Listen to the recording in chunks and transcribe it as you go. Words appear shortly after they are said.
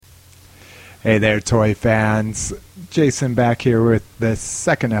Hey there, toy fans. Jason back here with the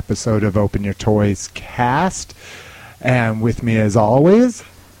second episode of Open Your Toys Cast. And with me as always,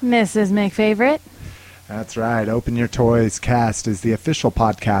 Mrs. McFavorite. That's right. Open Your Toys Cast is the official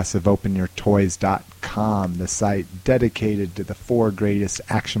podcast of OpenYourToys.com, the site dedicated to the four greatest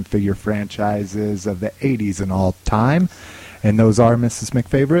action figure franchises of the 80s and all time. And those are, Mrs.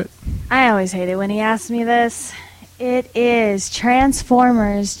 McFavorite? I always hate it when he asks me this. It is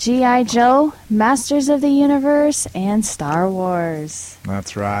Transformers, G.I. Joe, Masters of the Universe, and Star Wars.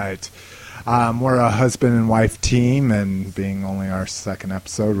 That's right. We're a husband and wife team, and being only our second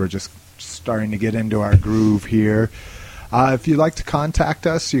episode, we're just starting to get into our groove here. If you'd like to contact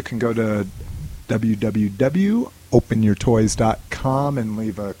us, you can go to www.openyourtoys.com and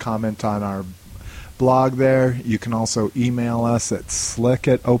leave a comment on our blog there. You can also email us at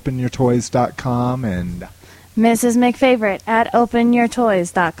slick@openyourtoys.com and Mrs. McFavorite at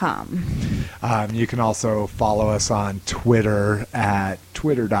openyourtoys.com. You can also follow us on Twitter at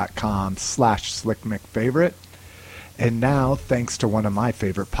twitter.com/slickmcfavorite. And now, thanks to one of my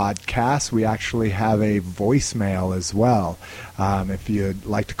favorite podcasts, we actually have a voicemail as well. If you'd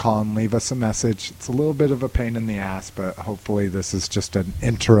like to call and leave us a message, it's a little bit of a pain in the ass, but hopefully this is just an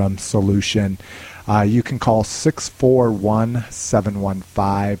interim solution. You can call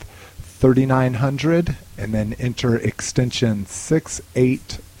 641-715-3900 and then enter extension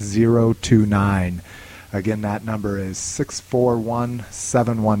 68029. Again, that number is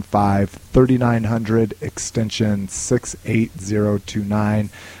 641-715-3900, extension 68029.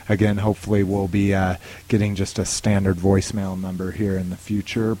 Again, hopefully we'll be getting just a standard voicemail number here in the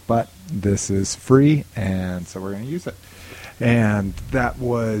future, but this is free, and so we're going to use it. And that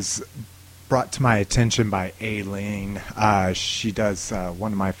was brought to my attention by Aileen. She does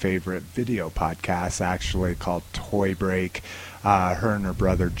one of my favorite video podcasts, actually, called Toy Break. Her and her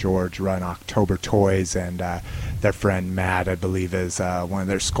brother George run October Toys, and their friend Matt, I believe, is one of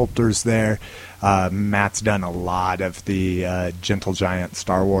their sculptors there. Matt's done a lot of the Gentle Giant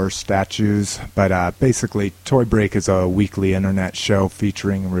Star Wars statues, but basically Toy Break is a weekly internet show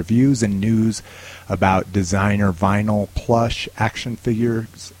featuring reviews and news about designer vinyl, plush, action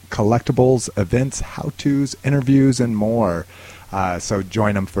figures, collectibles, events, how-tos, interviews, and more. So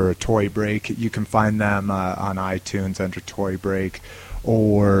join them for a Toy Break. You can find them on iTunes under Toy Break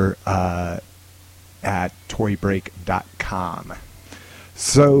or at toybreak.com.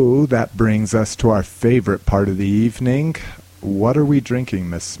 So that brings us to our favorite part of the evening. What are we drinking,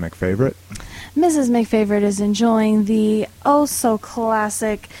 Mrs. McFavorite? Mrs. McFavorite is enjoying the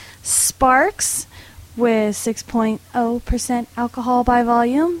oh-so-classic Sparks with 6.0% alcohol by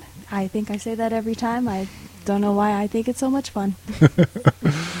volume. I think I say that every time. I don't know why I think it's so much fun.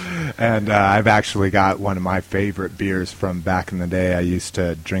 And I've actually got one of my favorite beers from back in the day. I used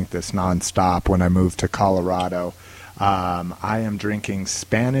to drink this nonstop when I moved to Colorado. I am drinking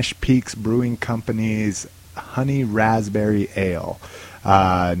Spanish Peaks Brewing Company's Honey Raspberry Ale.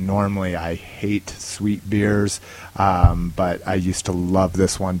 Normally I hate sweet beers, but I used to love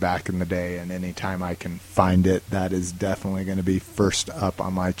this one back in the day, and anytime I can find it, that is definitely going to be first up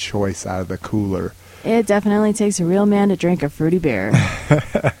on my choice out of the cooler. It definitely takes a real man to drink a fruity beer.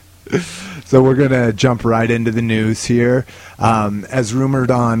 So we're going to jump right into the news here. As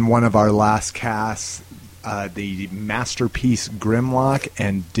rumored on one of our last casts, the Masterpiece Grimlock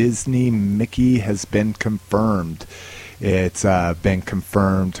and Disney Mickey has been confirmed. It's been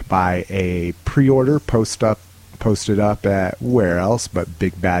confirmed by a pre-order posted up at where else but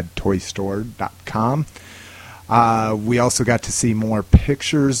BigBadToyStore.com. We also got to see more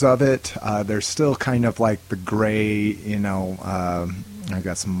pictures of it. They're still kind of like the gray, I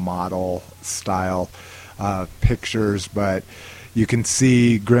guess model style pictures, but you can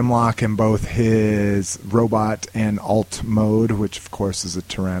see Grimlock in both his robot and alt mode, which of course is a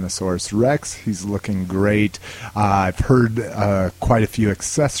Tyrannosaurus Rex. He's looking great. I've heard quite a few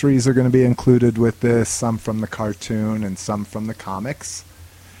accessories are going to be included with this, some from the cartoon and some from the comics.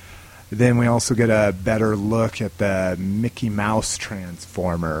 Then we also get a better look at the Mickey Mouse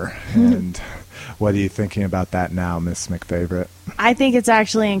Transformer. And what are you thinking about that now, Miss McFavorite? I think it's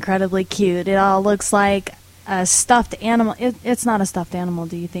actually incredibly cute. It all looks like a stuffed animal. It's not a stuffed animal,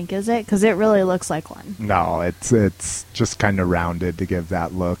 do you think, is it? Because it really looks like one. No, it's just kind of rounded to give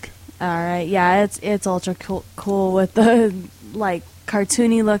that look. All right, yeah, it's ultra cool with the like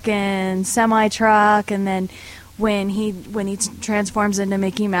cartoony looking semi truck, and then when he transforms into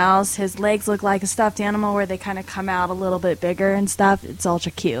Mickey Mouse, his legs look like a stuffed animal where they kind of come out a little bit bigger and stuff. It's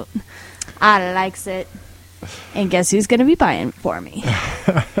ultra cute. I likes it. And guess who's going to be buying it for me?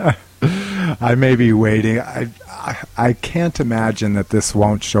 I may be waiting. I can't imagine that this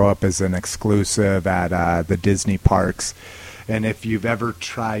won't show up as an exclusive at the Disney parks. And if you've ever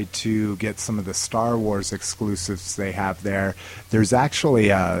tried to get some of the Star Wars exclusives they have there, there's actually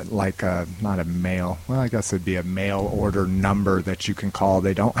not a mail, well, I guess it'd be a mail order number that you can call.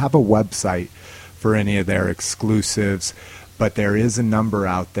 They don't have a website for any of their exclusives, but there is a number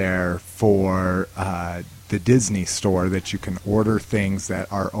out there for the Disney store that you can order things that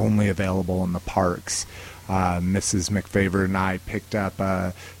are only available in the parks. Mrs. McFavorite and I picked up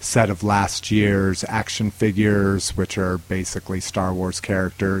a set of last year's action figures, which are basically Star Wars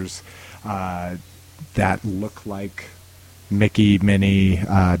characters that look like Mickey, Minnie,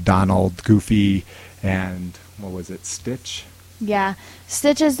 Donald, Goofy, and what was it, Stitch? Yeah.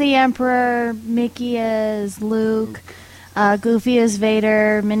 Stitch is the Emperor, Mickey is Luke, Goofy is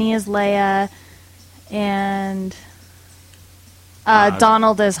Vader, Minnie is Leia, and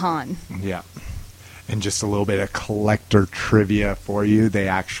Donald is Han. Yeah. And just a little bit of collector trivia for you. They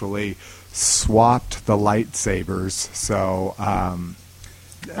actually swapped the lightsabers. So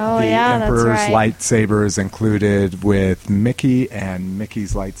the Emperor's lightsaber is included with Mickey, and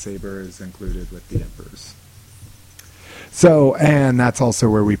Mickey's lightsaber is included with the Emperor's. So, and that's also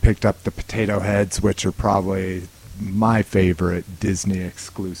where we picked up the potato heads, which are probably my favorite Disney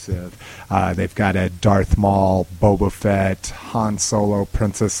exclusive. They've got a Darth Maul, Boba Fett, Han Solo,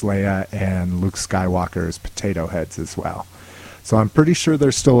 Princess Leia, and Luke Skywalker's potato heads as well. So I'm pretty sure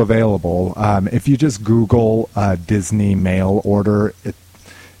they're still available. If you just Google Disney mail order,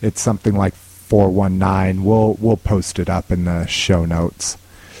 it's something like 419. We'll post it up in the show notes.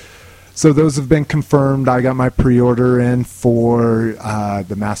 So those have been confirmed. I got my pre-order in for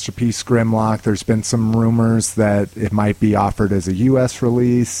the Masterpiece Grimlock. There's been some rumors that it might be offered as a U.S.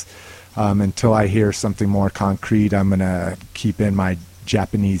 release. Until I hear something more concrete, I'm going to keep in my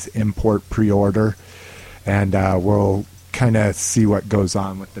Japanese import pre-order. And we'll kind of see what goes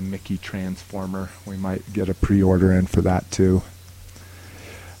on with the Mickey Transformer. We might get a pre-order in for that too.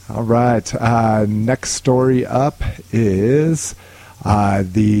 All right. Next story up is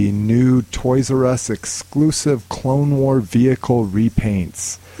the new Toys R Us exclusive Clone War vehicle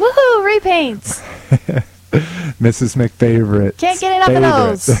repaints. Woohoo, repaints! Mrs. McFavorite. Can't get enough of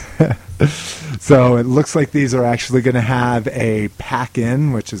those. So it looks like these are actually going to have a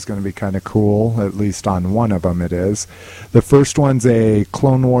pack-in, which is going to be kind of cool. At least on one of them it is. The first one's a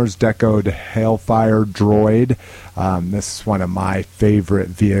Clone Wars decoed Hailfire droid. This is one of my favorite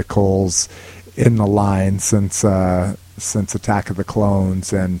vehicles in the line since Attack of the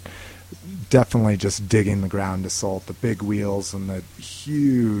Clones, and definitely just digging the ground assault. The big wheels and the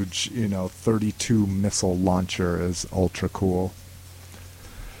huge, 32 missile launcher is ultra cool.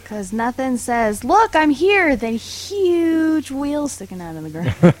 Because nothing says, look, I'm here, than huge wheels sticking out of the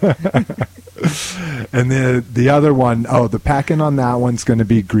ground. And the other one, the pack-in on that one's going to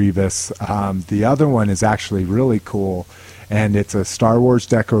be Grievous. The other one is actually really cool, and it's a Star Wars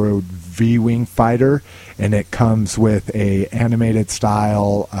decorated V-Wing fighter, and it comes with a animated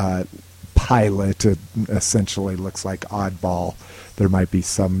style pilot. It essentially looks like Oddball. There might be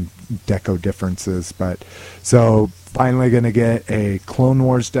some deco differences, but so finally going to get a Clone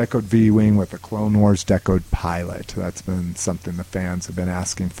Wars decoed V-Wing with a Clone Wars decoed pilot. That's been something the fans have been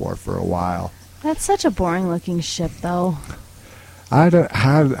asking for a while. That's such a boring looking ship, though.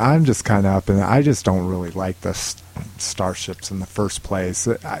 I'm just kind of up in it. I just don't really like the starships in the first place.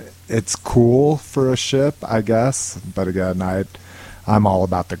 It's cool for a ship, I guess, but again, I'm all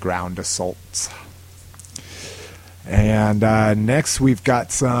about the ground assaults. And next we've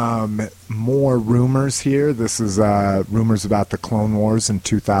got some more rumors here. This is rumors about the Clone Wars in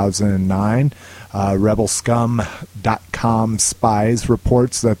 2009. RebelScum.com spies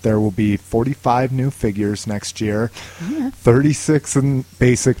reports that there will be 45 new figures next year, 36 in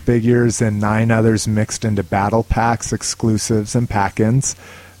basic figures, and 9 others mixed into battle packs, exclusives, and pack-ins.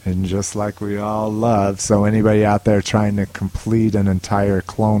 And just like we all love, so anybody out there trying to complete an entire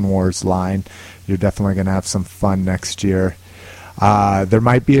Clone Wars line, you're definitely going to have some fun next year. There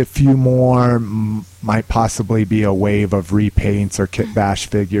might be a few more, might possibly be a wave of repaints or kit bash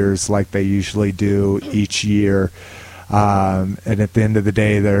figures like they usually do each year. And at the end of the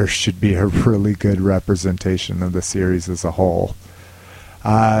day, there should be a really good representation of the series as a whole.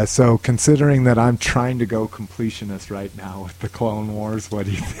 So considering that I'm trying to go completionist right now with the Clone Wars, what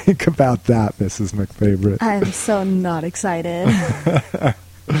do you think about that, Mrs. McFavorite? I'm so not excited.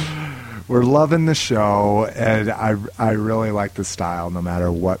 We're loving the show, and I really like the style no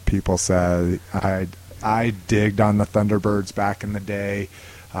matter what people say. I digged on the Thunderbirds back in the day.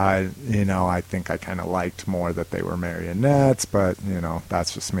 I think I kind of liked more that they were marionettes, but,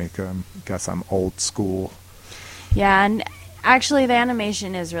 that's just me. I guess I'm old school. Yeah, and actually the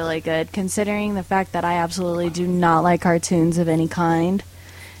animation is really good, considering the fact that I absolutely do not like cartoons of any kind.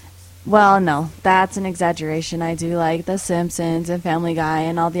 Well, no, that's an exaggeration. I do like The Simpsons and Family Guy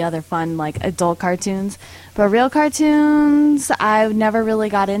and all the other fun, like, adult cartoons. But real cartoons, I never really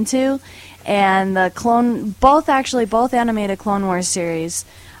got into. And both animated Clone Wars series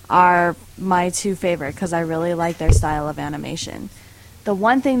are my two favorite because I really like their style of animation. The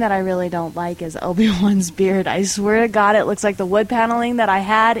one thing that I really don't like is Obi-Wan's beard. I swear to God, it looks like the wood paneling that I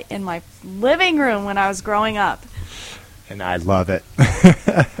had in my living room when I was growing up. And I love it.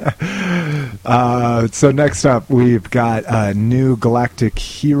 So next up, we've got new Galactic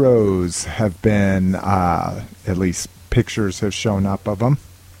Heroes have been, at least pictures have shown up of them.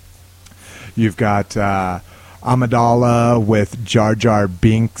 You've got Amidala with Jar Jar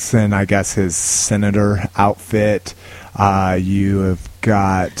Binks and I guess his senator outfit. You have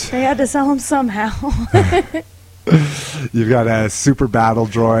got... They had to sell him somehow. You've got a super battle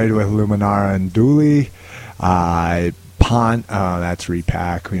droid with Luminara and Dooley. That's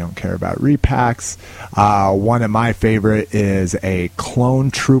repack. We don't care about repacks. One of my favorite is a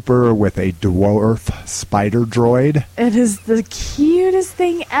clone trooper with a dwarf spider droid. It is the cutest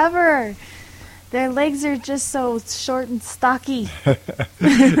thing ever. Their legs are just so short and stocky.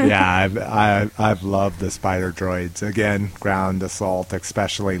 Yeah, I've loved the spider droids. Again, ground assault,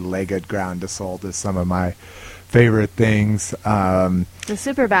 especially legged ground assault, is some of my favorite things. The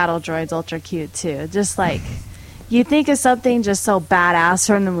super battle droid's ultra cute too. Just like you think of something just so badass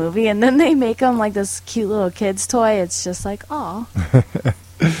from the movie, and then they make them like this cute little kid's toy. It's just like, aw.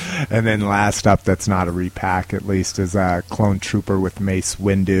 And then last up, that's not a repack, at least, is a clone trooper with Mace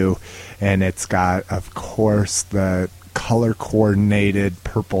Windu, and it's got, of course, the color-coordinated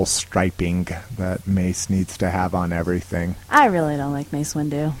purple striping that Mace needs to have on everything. I really don't like Mace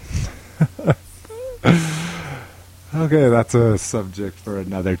Windu. Okay, that's a subject for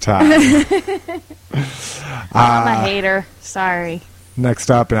another time. I'm a hater. Sorry.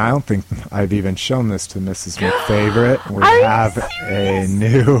 Next up, and I don't think I've even shown this to Mrs. McFavorite. We have a new,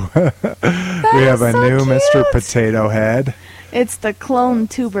 new cute. Mr. Potato Head. It's the clone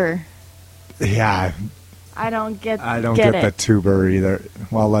tuber. Yeah, I don't get the tuber either.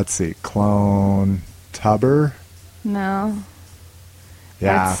 Well, let's see, clone tubber. No.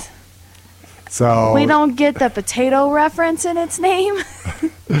 Yeah. So we don't get the potato reference in its name.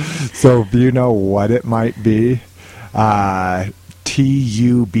 So if you know what it might be,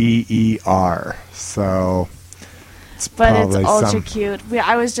 Tuber. So it's ultra cute.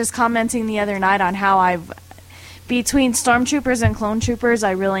 I was just commenting the other night on how between stormtroopers and clone troopers,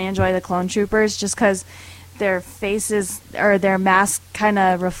 I really enjoy the clone troopers just because their faces or their masks kind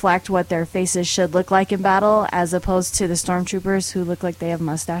of reflect what their faces should look like in battle, as opposed to the stormtroopers who look like they have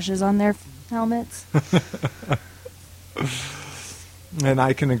mustaches on their helmets. And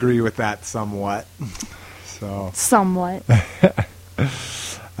I can agree with that somewhat. So somewhat.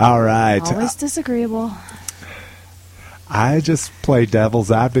 All right. Always disagreeable. I just play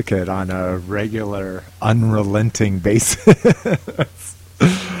devil's advocate on a regular, unrelenting basis.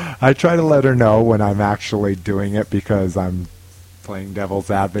 I try to let her know when I'm actually doing it because I'm playing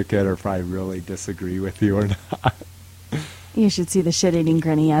devil's advocate or if I really disagree with you or not. You should see the shit-eating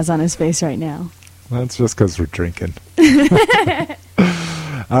grin he has on his face right now. That's just because we're drinking.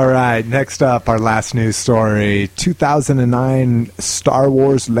 All right, next up, our last news story, 2009 Star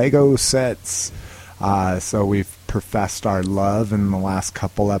Wars Lego sets. So we've professed our love in the last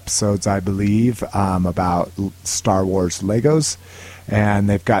couple episodes, I believe, about Star Wars Legos. And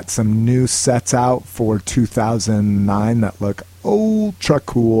they've got some new sets out for 2009 that look ultra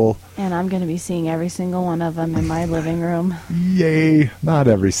cool. And I'm going to be seeing every single one of them in my living room. Yay. Not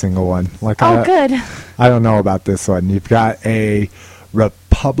every single one. Good. I don't know about this one. You've got a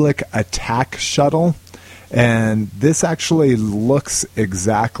Republic attack shuttle. And this actually looks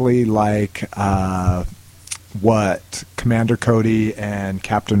exactly like what Commander Cody and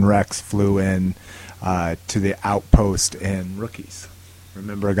Captain Rex flew in to the outpost in Rookies.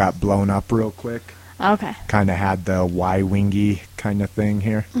 Remember it got blown up real quick? Okay. Kind of had the Y-wingy kind of thing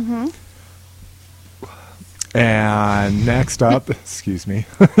here. Mm-hmm. And next up, excuse me,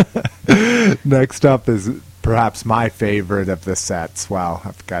 next up is perhaps my favorite of the sets. Well,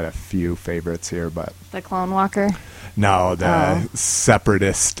 I've got a few favorites here, but... The Clone Walker? No, the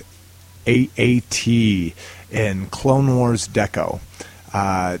Separatist AAT in Clone Wars Deco.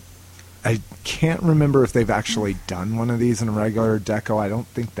 I can't remember if they've actually done one of these in a regular Deco. I don't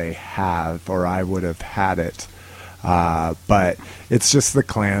think they have, or I would have had it. But it's just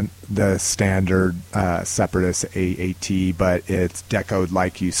the standard Separatist AAT, but it's decoed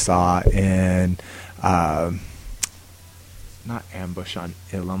like you saw in not Ambush on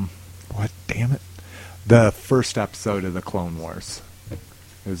Ilum. What? Damn it! The first episode of the Clone Wars. It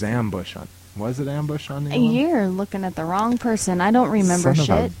was Ambush on. Was it Ambush on Ilum? You're looking at the wrong person. I don't remember Son shit.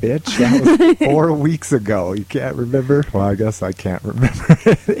 of a bitch! That was 4 weeks ago. You can't remember? Well, I guess I can't remember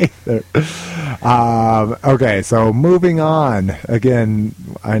it either. Okay, so moving on. Again,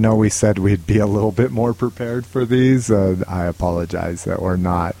 I know we said we'd be a little bit more prepared for these. I apologize that we're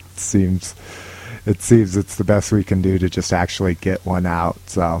not. It seems it's the best we can do to just actually get one out.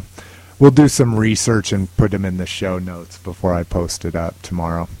 So we'll do some research and put them in the show notes before I post it up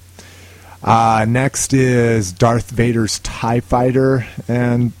tomorrow. Next is Darth Vader's TIE Fighter,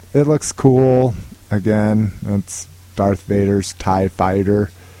 and it looks cool. Again, it's Darth Vader's TIE Fighter.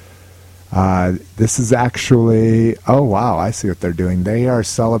 This is actually, oh wow, I see what they're doing. They are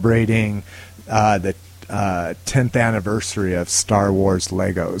celebrating the 10th anniversary of Star Wars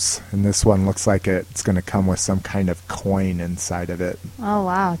Legos, and this one looks like it's going to come with some kind of coin inside of it. Oh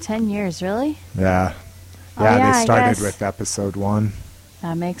wow, 10 years, really? Yeah. Oh, yeah, They started I guess. with episode 1.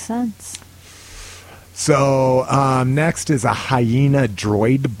 That makes sense. So next is a hyena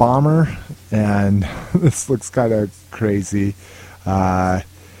droid bomber, and this looks kind of crazy.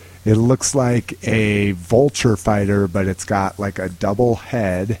 It looks like a vulture fighter, but it's got like a double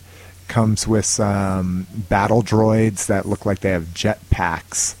head. Comes with some battle droids that look like they have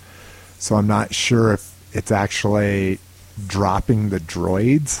jetpacks. So I'm not sure if it's actually dropping the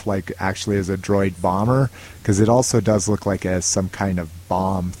droids, like actually as a droid bomber, because it also does look like it has some kind of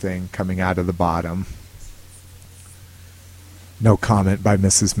bomb thing coming out of the bottom. No comment by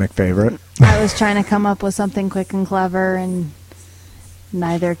Mrs. McFavorite. I was trying to come up with something quick and clever, and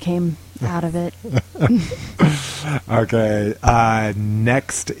neither came out of it. Okay,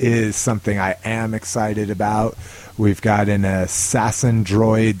 next is something I am excited about. We've got an Assassin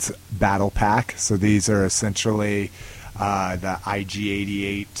Droids Battle Pack. So these are essentially the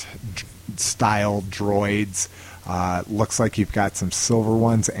IG-88 style droids. Looks like you've got some silver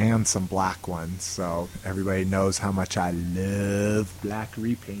ones and some black ones. So everybody knows how much I love black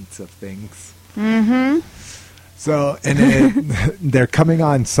repaints of things. Mm-hmm. So, and they're coming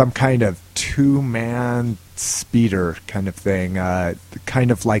on some kind of 2-man speeder kind of thing,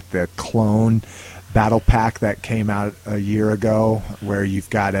 kind of like the clone battle pack that came out a year ago, where you've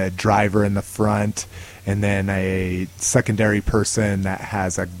got a driver in the front and then a secondary person that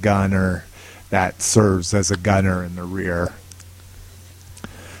has a gunner that serves as a gunner in the rear.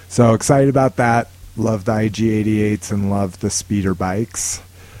 So excited about that. Love the IG-88s and love the speeder bikes.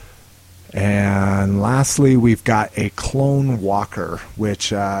 And lastly, we've got a Clone Walker,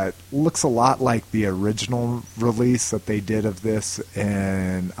 which looks a lot like the original release that they did of this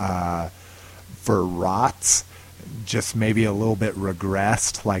in for ROTS, just maybe a little bit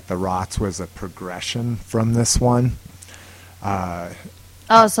regressed, like the ROTS was a progression from this one.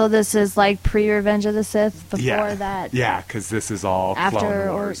 Oh, so this is like pre-Revenge of the Sith, before that? Yeah, because this is all after Clone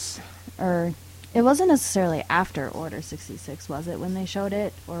Wars. Or it wasn't necessarily after Order 66, was it, when they showed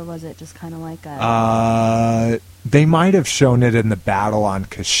it? Or was it just kind of like a... They might have shown it in the battle on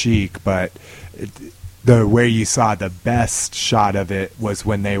Kashyyyk, but the where you saw the best shot of it was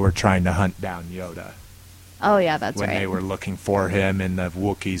when they were trying to hunt down Yoda. Oh, yeah, that's when right. When they were looking for him and the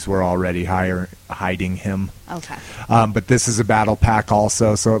Wookiees were already hiding him. Okay. But this is a battle pack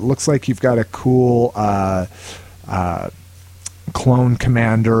also, so it looks like you've got a cool clone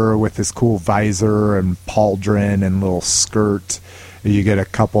commander with his cool visor and pauldron and little skirt. You get a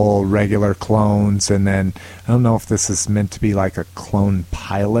couple regular clones, and then I don't know if this is meant to be like a clone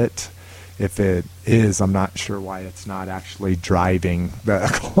pilot. If it is, I'm not sure why it's not actually driving the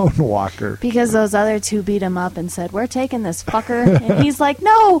Clone Walker. Because those other two beat him up and said, "We're taking this fucker." And he's like,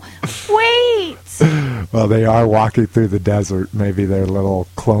 "No, wait!" Well, they are walking through the desert. Maybe their little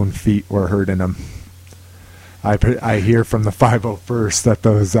clone feet were hurting them. I hear from the 501st that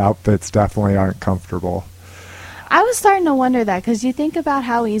those outfits definitely aren't comfortable. I was starting to wonder that, because you think about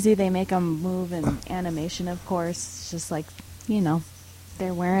how easy they make them move in animation, of course. It's just like,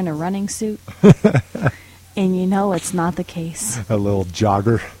 they're wearing a running suit. And it's not the case. A little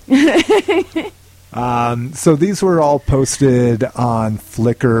jogger. So these were all posted on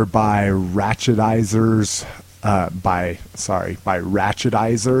Flickr by Ratchetizers. By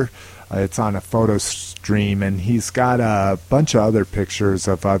Ratchetizer. It's on a photo stream, and he's got a bunch of other pictures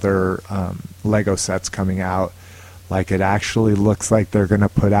of other Lego sets coming out. Like, it actually looks like they're going to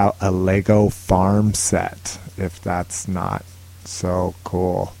put out a Lego farm set, if that's not so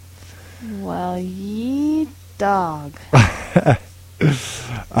cool. Well, ye dog.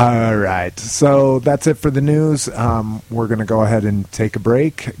 All right, so that's it for the news. We're going to go ahead and take a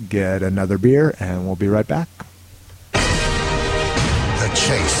break, get another beer, and we'll be right back.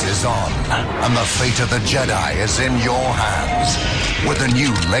 chase is on, and the fate of the Jedi is in your hands. With the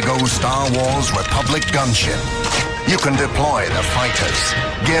new LEGO Star Wars Republic gunship, you can deploy the fighters,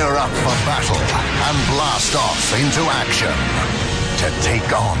 gear up for battle, and blast off into action to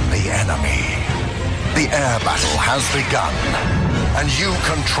take on the enemy. The air battle has begun, and you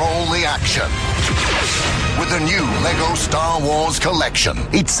control the action. With the new LEGO Star Wars collection,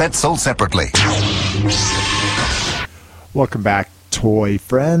 each set sold separately. Welcome back, toy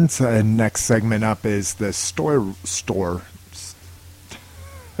friends. Next segment up is the store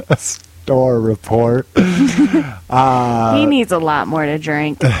report. He needs a lot more to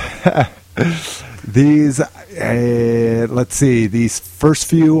drink. These, let's see, these first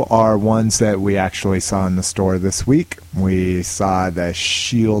few are ones that we actually saw in the store this week. We saw the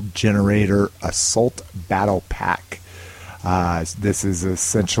Shield Generator Assault Battle Pack. This is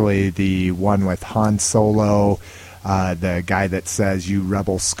essentially the one with Han Solo, the guy that says "you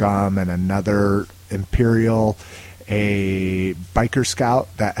rebel scum," and another Imperial, a biker scout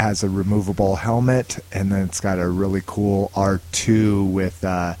that has a removable helmet, and then it's got a really cool R2 with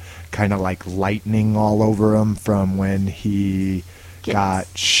kind of like lightning all over him from when he got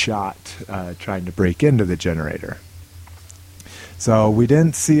shot trying to break into the generator. So we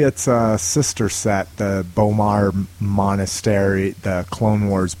didn't see its sister set, the Bomar Monastery, the Clone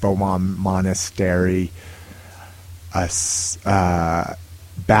Wars Bomar Monastery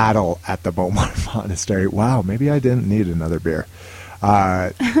battle at the Bomar Monastery. Wow, maybe I didn't need another beer.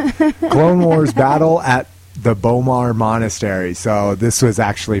 Clone Wars battle at the Bomar Monastery. So this was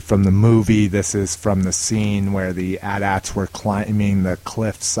actually from the movie. This is from the scene where the AT-ATs were climbing the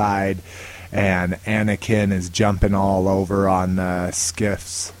cliffside, and Anakin is jumping all over on the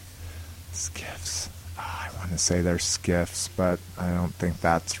skiffs. I want to say they're skiffs, but I don't think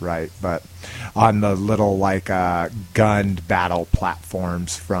that's right. But on the little gunned battle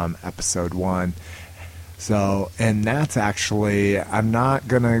platforms from Episode 1. So, and that's actually, I'm not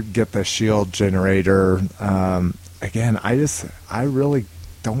going to get the Shield Generator. Again, I really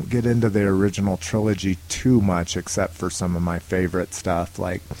don't get into the original trilogy too much, except for some of my favorite stuff,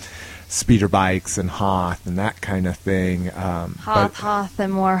 like speeder bikes and Hoth and that kind of thing. Hoth,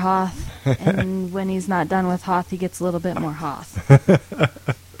 and more Hoth. And when he's not done with Hoth, he gets a little bit more Hoth.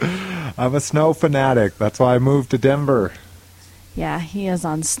 I'm a snow fanatic. That's why I moved to Denver. Yeah, he is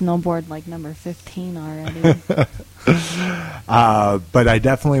on snowboard like number 15 already. But I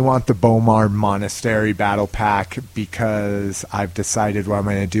definitely want the Bomar Monastery Battle Pack because I've decided what I'm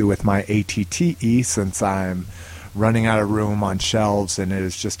going to do with my ATTE since I'm running out of room on shelves and it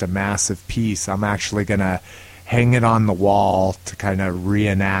is just a massive piece. I'm actually going to hang it on the wall to kind of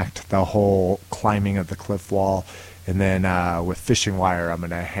reenact the whole climbing of the cliff wall. And then with fishing wire, I'm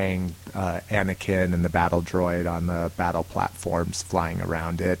going to hang Anakin and the battle droid on the battle platforms flying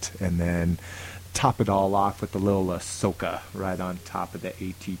around it. And then top it all off with the little Ahsoka right on top of the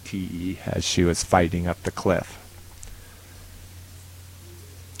ATTE as she was fighting up the cliff.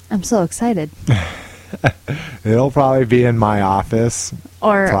 I'm so excited. It'll probably be in my office.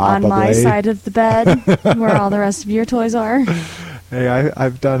 Or probably on my side of the bed where all the rest of your toys are. Hey,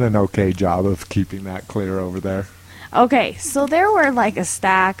 I've done an okay job of keeping that clear over there. Okay, so there were like a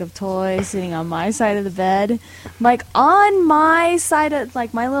stack of toys sitting on my side of the bed. Like on my side of,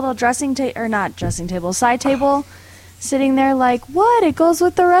 like my little side table, sitting there like, what? It goes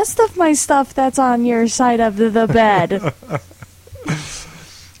with the rest of my stuff that's on your side of the bed.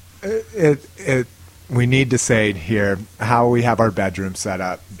 We need to say here how we have our bedroom set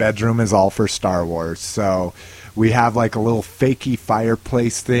up. Bedroom is all for Star Wars. So we have like a little fakey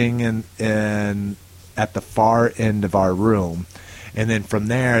fireplace thing in at the far end of our room. And then from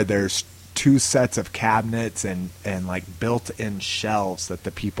there, there's two sets of cabinets and like built-in shelves that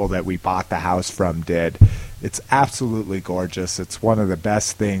the people that we bought the house from did. It's absolutely gorgeous. It's one of the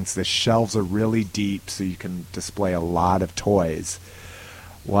best things. The shelves are really deep, so you can display a lot of toys.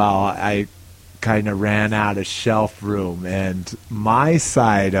 Well, I kind of ran out of shelf room, and my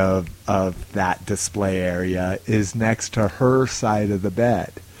side of that display area is next to her side of the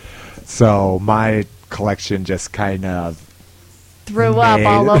bed. So my collection just kind of threw up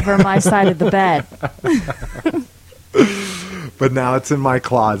all over my side of the bed. But now it's in my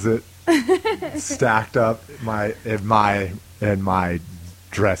closet, stacked up in my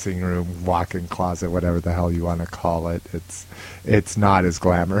dressing room, walk-in closet, whatever the hell you want to call it. It's not as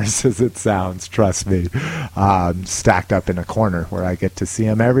glamorous as it sounds, trust me. Stacked up in a corner where I get to see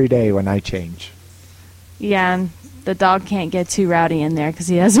them every day when I change. Yeah, and the dog can't get too rowdy in there because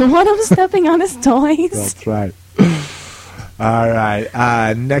he doesn't want him stepping on his toys. That's right. All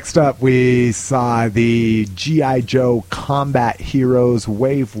right. Next up, we saw the G.I. Joe Combat Heroes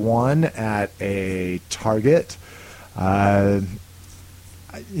Wave 1 at a Target. I've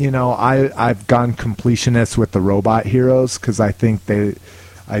gone completionist with the Robot Heroes because I think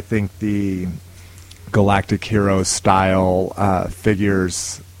the Galactic Heroes style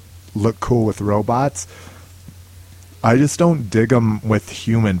figures look cool with robots. I just don't dig them with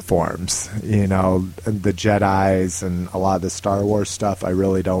human forms. The Jedis and a lot of the Star Wars stuff I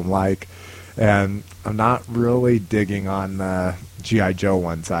really don't like. And I'm not really digging on the G.I. Joe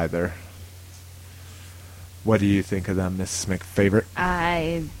ones either. What do you think of them, Mrs. McFavorite?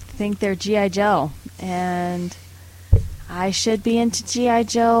 I think they're G.I. Joe. And I should be into G.I.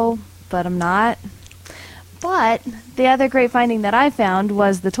 Joe, but I'm not. But the other great finding that I found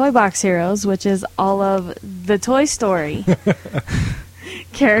was the Toy Box Heroes, which is all of the Toy Story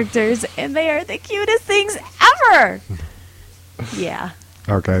characters, and they are the cutest things ever. Yeah.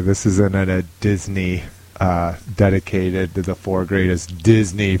 Okay, this isn't a Disney dedicated to the 4 greatest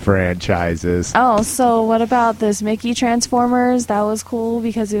Disney franchises. Oh, so what about this Mickey Transformers? That was cool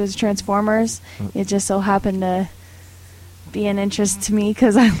because it was Transformers. It just so happened to be an interest to me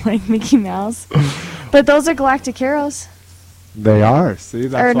because I like Mickey Mouse. But those are Galactic Heroes. They are. See,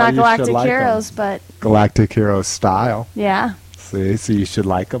 that's or why not you Galactic should like Heroes, them. but Galactic Heroes style. yeah, See, so you should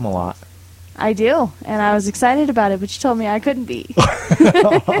like them a lot. I do, and I was excited about it. But you told me I couldn't be.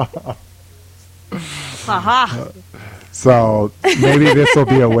 Haha. So maybe this will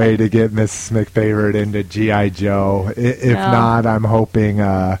be a way to get Mrs. McFavorite into G.I. Joe. If No. not, I'm hoping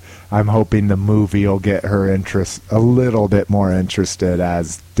the movie will get her interest a little bit more interested,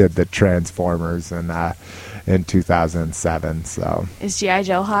 as did the Transformers in 2007. So Is G.I.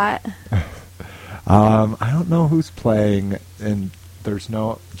 Joe hot? I don't know who's playing, and there's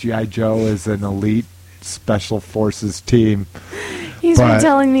no G.I. Joe is an elite special forces team. He's been But-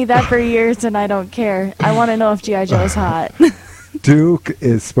 telling me that for years, and I don't care. I want to know if G.I. Joe's hot. Duke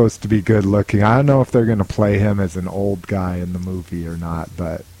is supposed to be good looking. I don't know if they're going to play him as an old guy in the movie or not,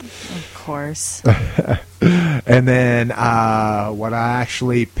 but Of course. and then what I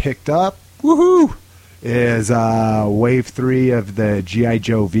actually picked up, woohoo, is Wave 3 of the G.I.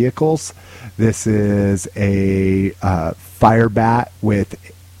 Joe vehicles. This is a Firebat with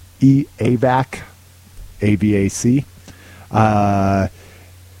AVAC, AVAC.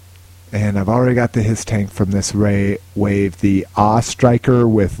 And I've already got the his tank from this wave, the Awe Striker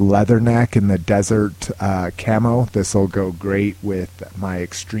with Leatherneck and the Desert Camo. This will go great with my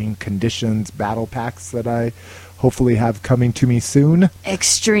Extreme Conditions battle packs that I hopefully have coming to me soon.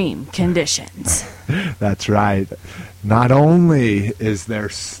 Extreme conditions. That's right. Not only is there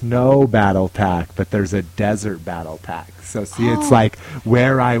snow battle pack, but there's a desert battle pack. So see, it's like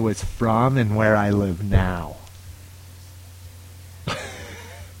where I was from and where I live now.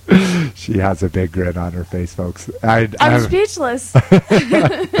 She has a big grin on her face, folks. I'm speechless.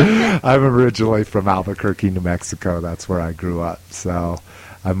 I'm originally from Albuquerque, New Mexico. That's where I grew up. So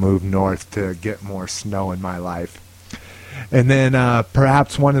I moved north to get more snow in my life. And then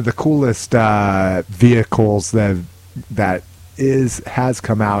perhaps one of the coolest vehicles that has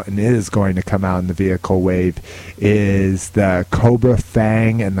come out and is going to come out in the vehicle wave is the Cobra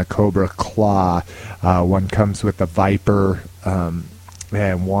Fang and the Cobra Claw. One comes with the Viper,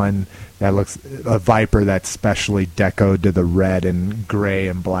 and one that looks a Viper that's specially decoed to the red and gray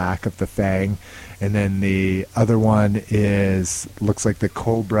and black of the Fang. And then the other one looks like the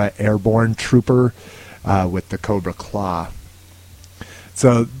Cobra Airborne Trooper with the Cobra Claw.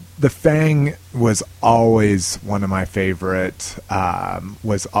 So the Fang was always one of my favorite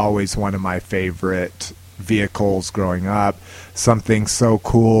vehicles growing up. Something so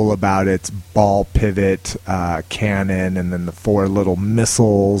cool about its ball pivot cannon, and then the 4 little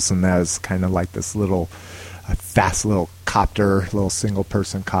missiles, and that was kind of like this little fast little copter, little single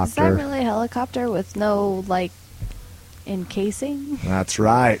person copter. Is that really a helicopter with no, encasing? That's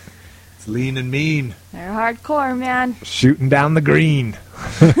right. It's lean and mean. They're hardcore, man. Shooting down the green.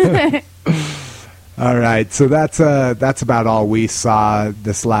 All right, so that's about all we saw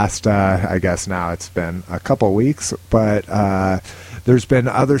this last, I guess now it's been a couple weeks, but there's been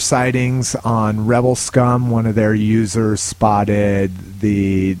other sightings on Rebel Scum. One of their users spotted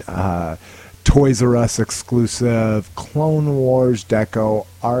the Toys R Us exclusive Clone Wars Deco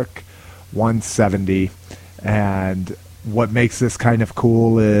Arc 170, and what makes this kind of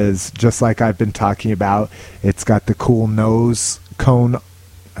cool is, just like I've been talking about, it's got the cool nose cone.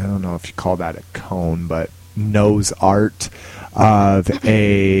 I don't know if you call that a cone, but nose art of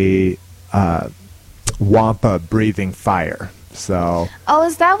a Wampa breathing fire. So Oh,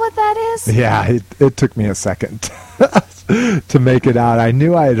 is that what that is? yeah, it took me a second to make it out. I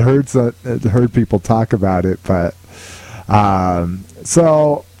knew I had heard people talk about it, but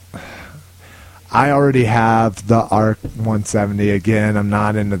so I already have the ARC 170. Again, I'm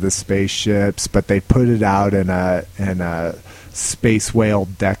not into the spaceships, but they put it out in a Space Whale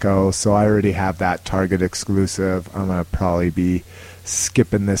deco, so I already have that Target exclusive. I'm gonna probably be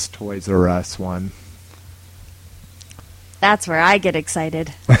skipping this Toys R Us one. That's where I get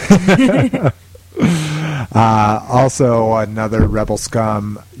excited. Also, another Rebel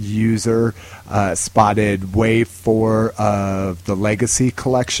Scum user spotted Wave 4 of the Legacy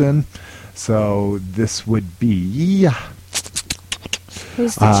collection. So this would be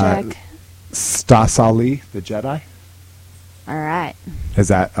Who's the chick? Stas Ali, the Jedi. All right. Is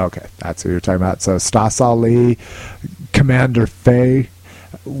that okay? That's who you're talking about. So Stas Ali, Commander Faye,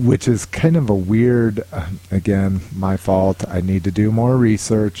 which is kind of a weird. Again, my fault. I need to do more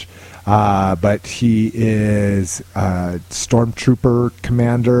research. But he is Stormtrooper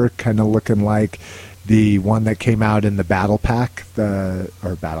Commander, kind of looking like the one that came out in the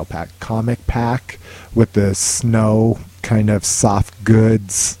comic pack with the snow kind of soft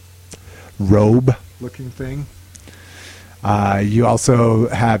goods robe looking thing. You also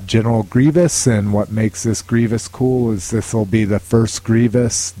have General Grievous, and what makes this Grievous cool is this will be the first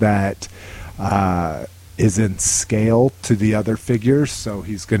Grievous that is in scale to the other figures, so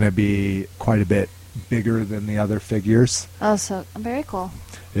he's going to be quite a bit bigger than the other figures. Oh, so very cool.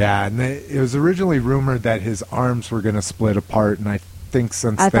 Yeah, and it was originally rumored that his arms were going to split apart, and I think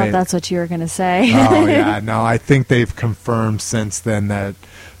since I thought that's what you were going to say. Oh, yeah, no, I think they've confirmed since then that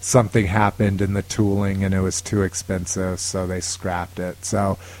something happened in the tooling and it was too expensive, so they scrapped it.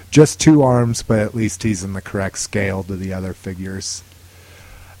 So just 2 arms, but at least he's in the correct scale to the other figures.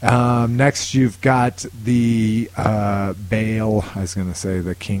 Next, you've got the Bail. I was going to say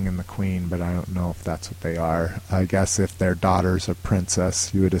the King and the Queen, but I don't know if that's what they are. I guess if their daughter's a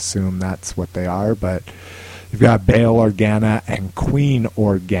princess, you would assume that's what they are. But you've got Bail Organa and Queen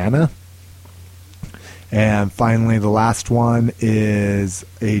Organa. And finally, the last one is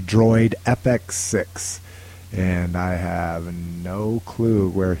a droid FX6. And I have no clue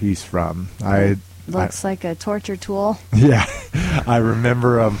where he's from. Looks like a torture tool. Yeah, I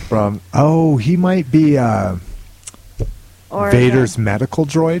remember him from. Oh, he might be Vader's medical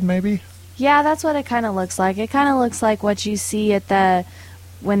droid, maybe. Yeah, that's what it kind of looks like. It kind of looks like what you see at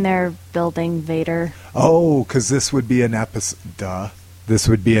when they're building Vader. Oh, because this would be an episode. Duh. This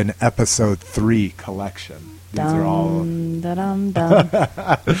would be an episode 3 collection. These are all. Dum.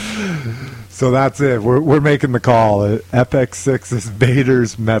 So that's it. We're making the call. FX6 is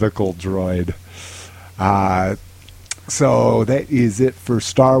Vader's medical droid. So that is it for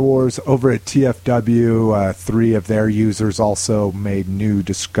Star Wars. Over at TFW, 3 of their users also made new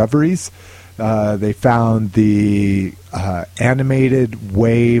discoveries. They found the animated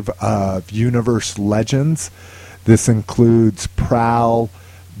wave of Universe Legends. This includes Prowl,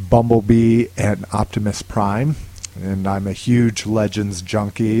 Bumblebee, and Optimus Prime. And I'm a huge Legends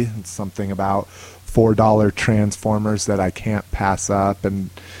junkie. It's something about $4 Transformers that I can't pass up. And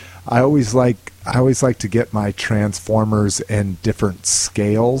I always like to get my Transformers in different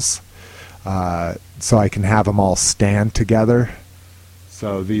scales, so I can have them all stand together.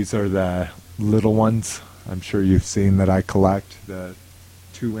 So these are the little ones. I'm sure you've seen that I collect, the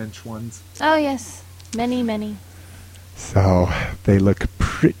 2-inch ones. Oh yes, many. So they look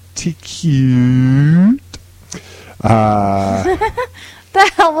pretty cute. The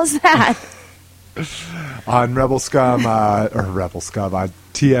hell was that? On Rebel Scum, on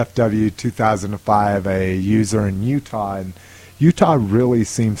TFW 2005, a user in Utah, and Utah really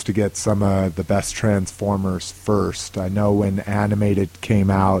seems to get some of the best Transformers first. I know when Animated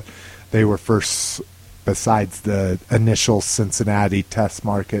came out, they were first, besides the initial Cincinnati test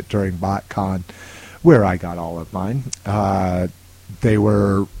market during BotCon, where I got all of mine. They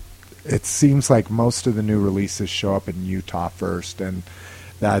were. It seems like most of the new releases show up in Utah first, and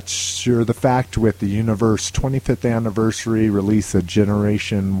that's sure the fact with the Universe 25th anniversary release of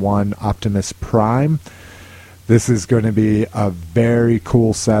Generation 1 Optimus Prime. This is going to be a very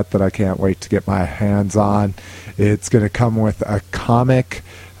cool set that I can't wait to get my hands on. It's going to come with a comic.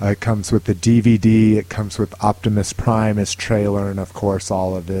 It comes with the DVD. It comes with Optimus Prime, his trailer, and of course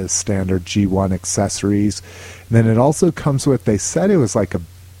all of his standard G1 accessories. And then it also comes with, they said it was like a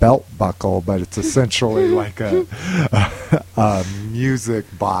belt buckle, but it's essentially like a music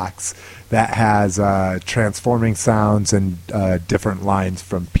box that has transforming sounds and different lines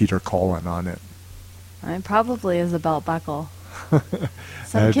from Peter Cullen on it. It probably is a belt buckle. Some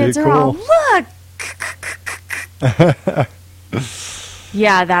That'd kids be are all, cool. look!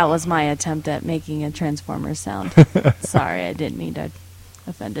 Yeah, that was my attempt at making a Transformers sound. Sorry, I didn't mean to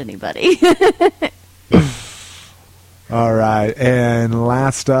offend anybody. All right, and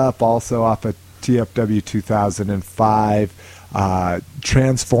last up, also off of TFW 2005,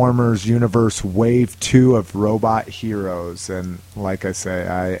 Transformers Universe Wave 2 of Robot Heroes. And like I say,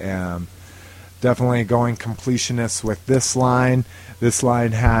 I am definitely going completionist with this line. This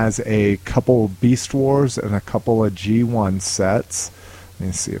line has a couple Beast Wars and a couple of G1 sets. Let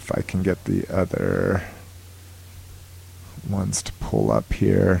me see if I can get the other ones to pull up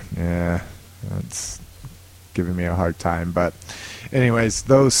here. Yeah, that's giving me a hard time. But anyways,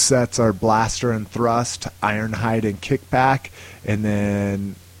 those sets are Blaster and Thrust, Ironhide and Kickback, and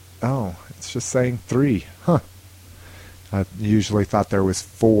then, oh, it's just saying 3. Huh. I usually thought there was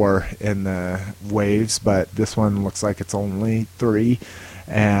 4 in the waves, but this one looks like it's only 3.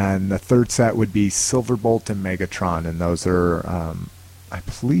 And the third set would be Silverbolt and Megatron, and those are, I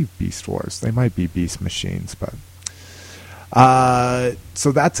believe, Beast Wars. They might be Beast Machines, but...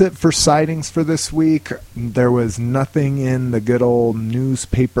 so that's it for sightings for this week. There was nothing in the good old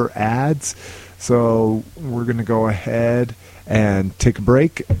newspaper ads, so we're going to go ahead and take a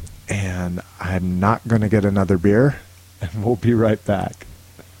break, and I'm not going to get another beer, and we'll be right back.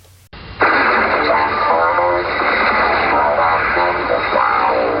 The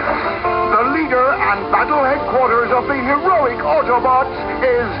leader and battle headquarters of the heroic Autobots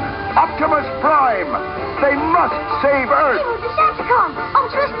is Optimus Prime. They must save Earth. Evil Decepticon!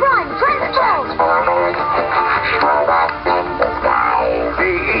 Optimus Prime, transform!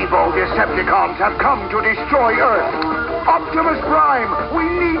 The evil Decepticons have come to destroy Earth. Optimus Prime, we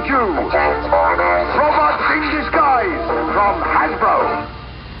need you. Robots in disguise from Hasbro.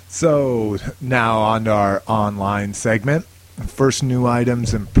 So now on to our online segment. First new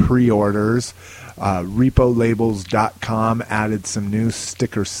items and pre-orders. RepoLabels.com added some new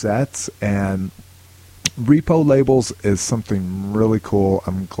sticker sets, and Repo Labels is something really cool.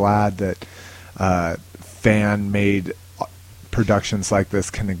 I'm glad that fan-made productions like this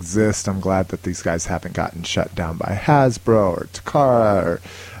can exist. I'm glad that these guys haven't gotten shut down by Hasbro or Takara or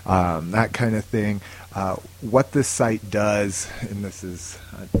that kind of thing. What this site does, and this is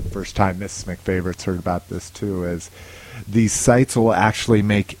the first time Mrs. McFavorite's heard about this too, is these sites will actually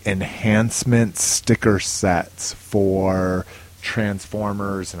make enhancement sticker sets for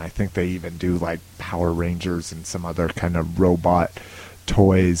Transformers, and I think they even do like Power Rangers and some other kind of robot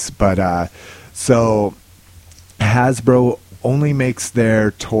toys. But so Hasbro only makes their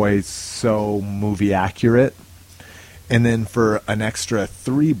toys so movie accurate, and then for an extra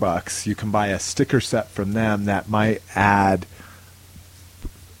 $3 you can buy a sticker set from them that might add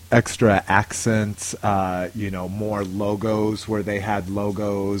extra accents, more logos where they had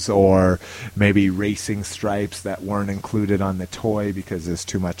logos, or maybe racing stripes that weren't included on the toy because there's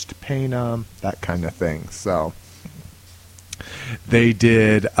too much to paint them, that kind of thing. So they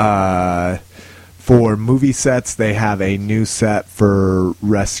did, for movie sets, they have a new set for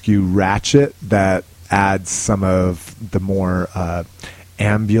Rescue Ratchet that adds some of the more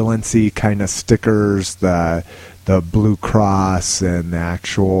ambulance-y kind of stickers, the Blue Cross and the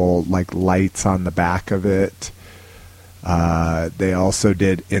actual like lights on the back of it. They also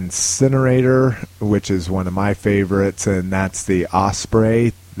did Incinerator, which is one of my favorites, and that's the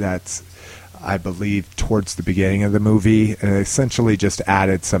Osprey. That's, I believe, towards the beginning of the movie, and essentially just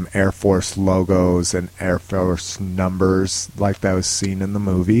added some Air Force logos and Air Force numbers like that was seen in the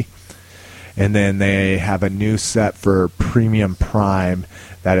movie. And then they have a new set for Premium Prime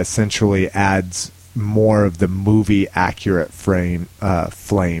that essentially adds more of the movie accurate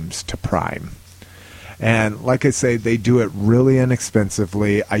flames to Prime. And like I say, they do it really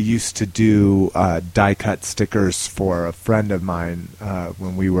inexpensively. I used to do die cut stickers for a friend of mine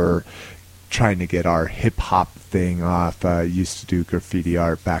when we were trying to get our hip hop thing off. Used to do graffiti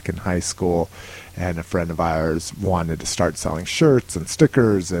art back in high school, and a friend of ours wanted to start selling shirts and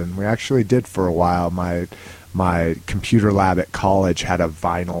stickers, and we actually did for a while. My computer lab at college had a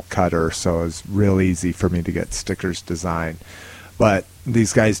vinyl cutter, so it was real easy for me to get stickers designed. But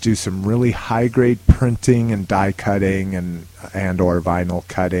these guys do some really high-grade printing and die cutting and or vinyl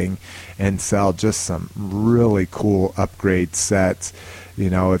cutting, and sell just some really cool upgrade sets. You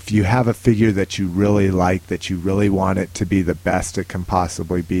know, if you have a figure that you really like, that you really want it to be the best it can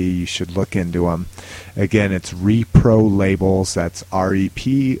possibly be, you should look into them. Again, it's Repro Labels. That's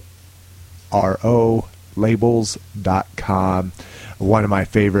REPRO labels.com. One of my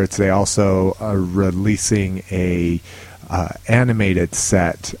favorites. They also are releasing a animated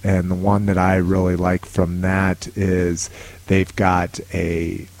set, and the one that I really like from that is they've got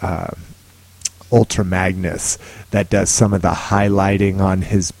a Ultra Magnus that does some of the highlighting on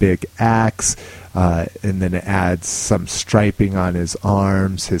his big axe, and then it adds some striping on his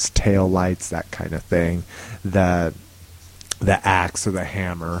arms, his tail lights, that kind of thing. The axe, or the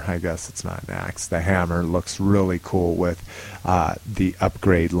hammer, I guess it's not an axe, the hammer looks really cool with the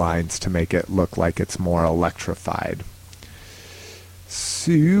upgrade lines to make it look like it's more electrified.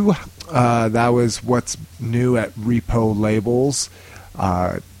 So that was what's new at Repo Labels.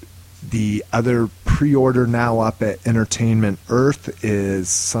 The other pre-order now up at Entertainment Earth is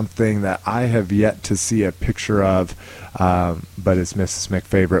something that I have yet to see a picture of, but as Mrs.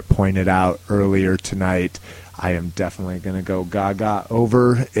 McFavorite pointed out earlier tonight, I am definitely going to go gaga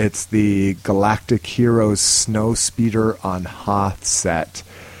over. It's the Galactic Heroes Snow Speeder on Hoth set.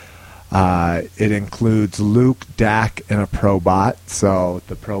 It includes Luke, Dak, and a Probot, so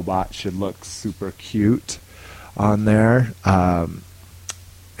the Probot should look super cute on there.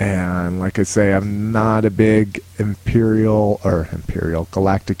 And like I say, I'm not a big Imperial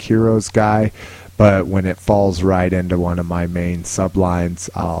Galactic Heroes guy, but when it falls right into one of my main sublines,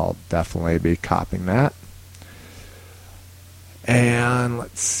 I'll definitely be copping that. And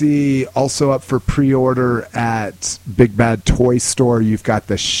let's see, also up for pre-order at Big Bad Toy Store, you've got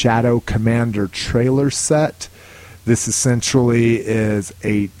the Shadow Commander trailer set. This essentially is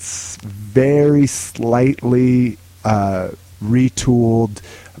a very slightly retooled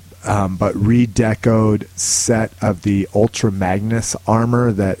but redecoed set of the Ultra Magnus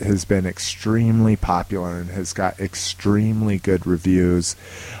armor that has been extremely popular and has got extremely good reviews.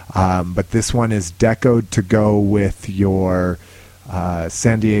 But this one is decoed to go with your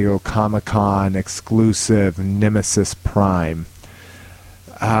San Diego Comic-Con exclusive Nemesis Prime.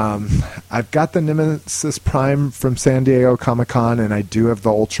 I've got the Nemesis Prime from San Diego Comic-Con, and I do have the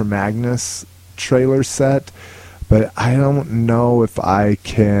Ultra Magnus trailer set, but I don't know if I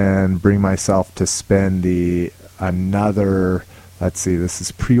can bring myself to spend another, let's see, this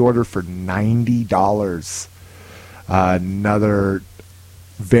is pre-order for $90. Another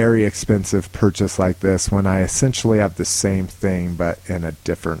very expensive purchase like this when I essentially have the same thing but in a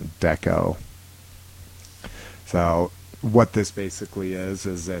different deco. So what this basically is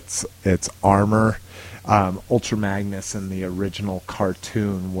it's armor. Ultra Magnus in the original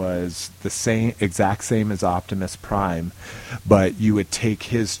cartoon was the exact same as Optimus Prime, but you would take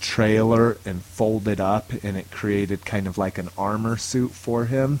his trailer and fold it up, and it created kind of like an armor suit for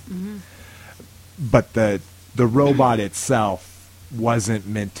him. Mm-hmm. But the robot itself wasn't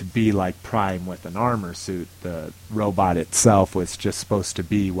meant to be like Prime with an armor suit. The robot itself was just supposed to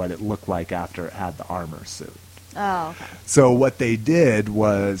be what it looked like after it had the armor suit. Oh, okay. So what they did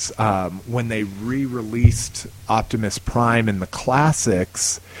was when they re-released Optimus Prime in the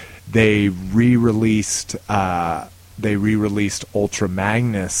classics, they re-released Ultra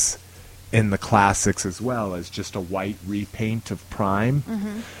Magnus in the classics as well as just a white repaint of Prime.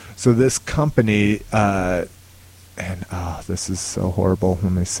 Mm-hmm. So this company, this is so horrible.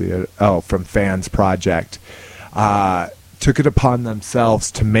 Let me see it. Oh, from Fans Project. Took it upon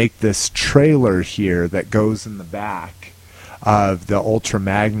themselves to make this trailer here that goes in the back of the Ultra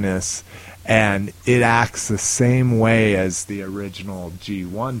Magnus, and it acts the same way as the original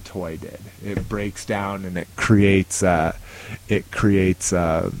G1 toy did. It breaks down and it creates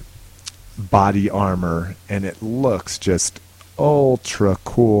body armor, and it looks just ultra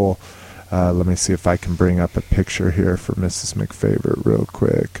cool. Let me see if I can bring up a picture here for Mrs. McFavorite real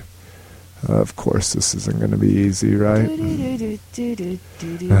quick. Of course, this isn't going to be easy, right?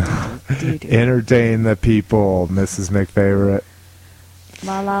 Entertain the people, Mrs. McFavorite.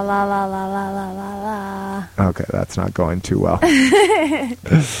 La la la la la la la la. Okay, that's not going too well. I'm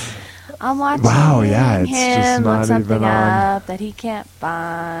watching it's him just not look something even on. up that he can't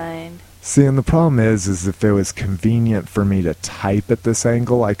find. See, and the problem is if it was convenient for me to type at this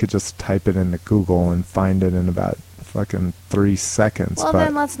angle, I could just type it into Google and find it in about fucking 3 seconds. Well,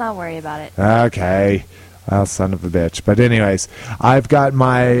 then let's not worry about it. Okay. Well, son of a bitch. But anyways, I've got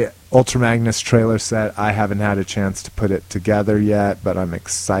my Ultra Magnus trailer set. I haven't had a chance to put it together yet, but I'm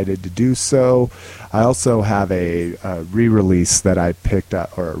excited to do so. I also have a re-release that I picked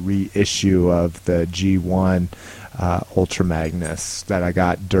up, or a reissue of the G1 Ultra Magnus that I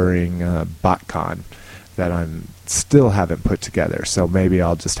got during BotCon that I'm still haven't put together. So maybe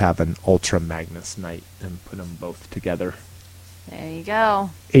I'll just have an Ultra Magnus night and put them both together. There you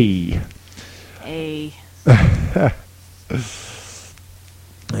go. Hey.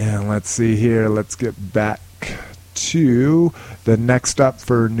 And let's see here. Let's get back to the next up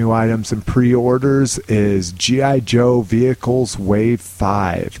for new items and pre-orders is G.I. Joe Vehicles Wave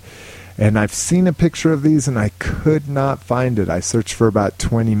 5. And I've seen a picture of these, and I could not find it. I searched for about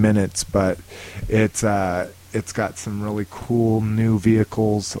 20 minutes, but it's got some really cool new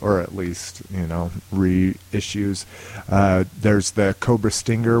vehicles, or at least, reissues. There's the Cobra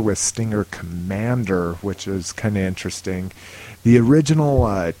Stinger with Stinger Commander, which is kind of interesting. The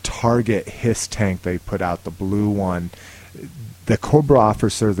original Target HISS tank they put out, the blue one, the Cobra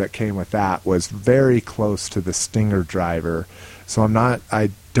officer that came with that was very close to the Stinger driver. So I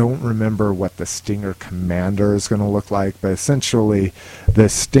don't remember what the Stinger Commander is going to look like, but essentially the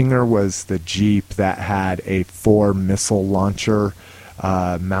Stinger was the Jeep that had a 4 missile launcher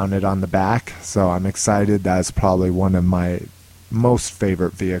mounted on the back. So I'm excited. That's probably one of my most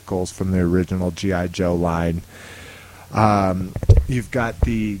favorite vehicles from the original G.I. Joe line. You've got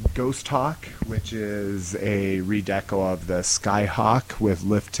the Ghost Hawk, which is a redeco of the Skyhawk with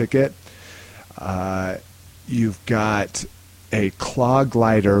lift ticket. You've got a Claw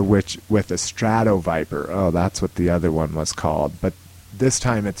Glider with a Strato Viper. Oh, that's what the other one was called. But this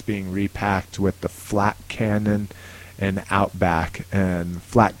time it's being repacked with the Flat Cannon and Outback. And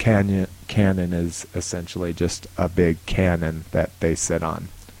Flat Cannon is essentially just a big cannon that they sit on.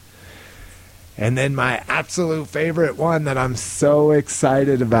 And then my absolute favorite one that I'm so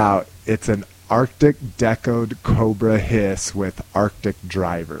excited about, it's an Arctic decoed Cobra Hiss with Arctic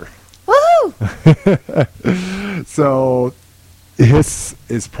driver. Woohoo! So Hiss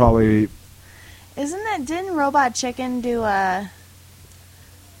is probably... Didn't Robot Chicken do a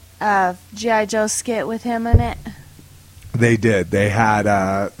G.I. Joe skit with him in it? They did. They had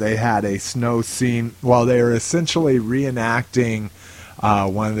a snow scene. Well, they were essentially reenacting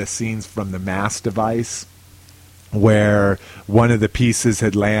one of the scenes from the Mass Device, where one of the pieces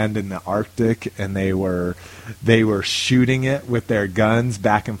had landed in the Arctic, and they were shooting it with their guns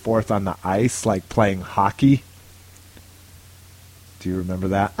back and forth on the ice, like playing hockey. Do you remember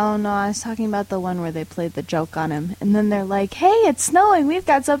that? Oh, no, I was talking about the one where they played the joke on him. And then they're like, hey, it's snowing. We've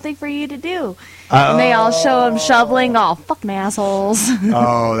got something for you to do. And they all show him shoveling. Oh, fucking assholes.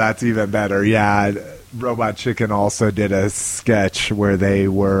 Oh, that's even better. Yeah, Robot Chicken also did a sketch where they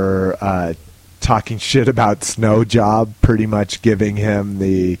were talking shit about Snow Job, pretty much giving him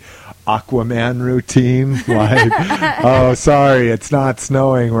the Aquaman routine, like, oh, sorry, it's not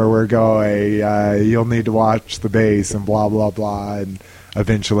snowing where we're going, you'll need to watch the base, and blah, blah, blah, and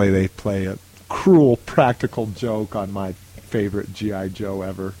eventually they play a cruel practical joke on my favorite G.I. Joe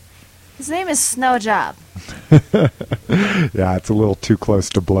ever. His name is Snow Job. Yeah, it's a little too close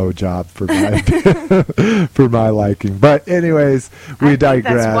to blowjob for my for my liking. But anyways, we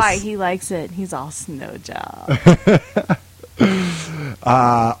digress. That's why he likes it. He's all Snow Job.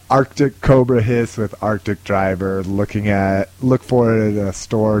 Arctic Cobra Hiss with Arctic driver. Look for it at a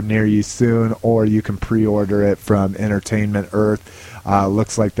store near you soon, or you can pre-order it from Entertainment Earth.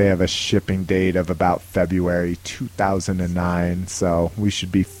 Looks like they have a shipping date of about February 2009, so we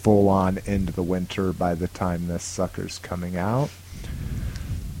should be full on into the winter by the time this sucker's coming out.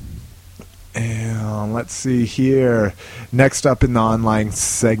 And let's see here. Next up in the online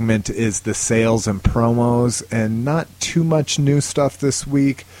segment is the sales and promos, and not too much new stuff this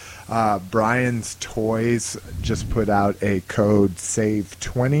week. Brian's Toys just put out a code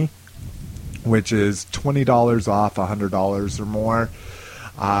SAVE20, which is $20 off $100 or more.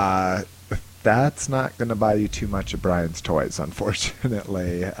 That's not going to buy you too much of Brian's Toys,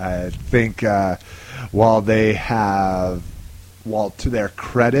 unfortunately. I think while to their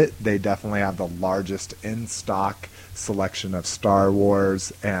credit, they definitely have the largest in-stock selection of Star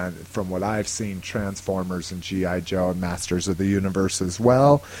Wars, and from what I've seen, Transformers and G.I. Joe and Masters of the Universe as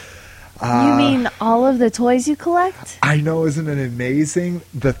well. You mean all of the toys you collect? I know, isn't it amazing?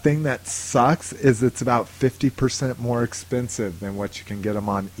 The thing that sucks is it's about 50% more expensive than what you can get them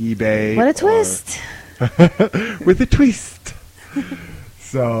on eBay. What a twist! With a twist.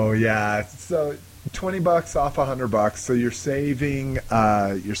 So yeah, so $20 off $100, so you're saving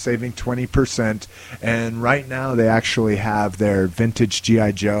 20%. And right now they actually have their vintage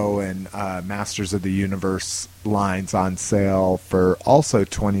G.I. Joe and Masters of the Universe lines on sale for also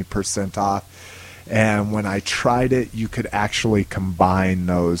 20% off. And when I tried it, you could actually combine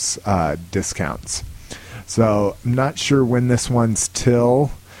those discounts. So I'm not sure when this one's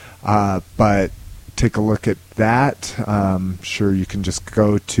till, but take a look at that. Sure, you can just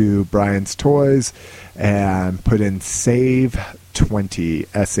go to Brian's Toys and put in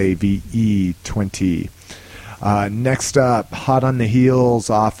SAVE20, SAVE 20. Next up, hot on the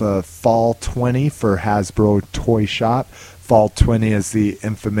heels off of Fall 20 for Hasbro Toy Shop. Fall 20 is the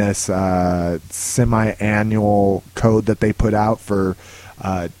infamous semi-annual code that they put out for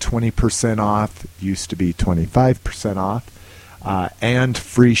 20% off. Used to be 25% off. and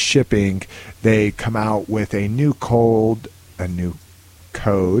free shipping, they come out with a new code.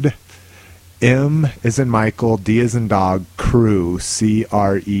 M is in Michael, D is in dog, CREW,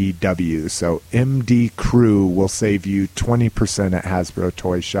 CREW. So MD CREW will save you 20% at Hasbro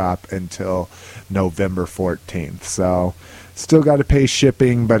Toy Shop until November 14th. So still got to pay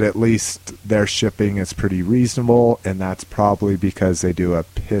shipping, but at least their shipping is pretty reasonable, and that's probably because they do a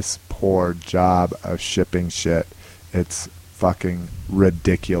piss poor job of shipping shit. It's fucking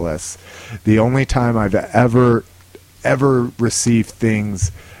ridiculous. The only time I've ever received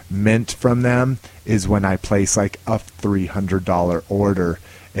things mint from them is when I place like a $300 order,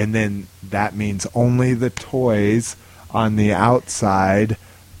 and then that means only the toys on the outside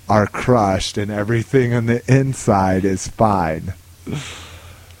are crushed and everything on the inside is fine.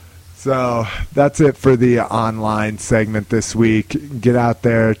 So that's it for the online segment this week. Get out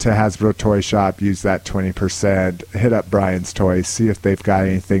there to Hasbro Toy Shop, use that 20%, hit up Brian's Toys, see if they've got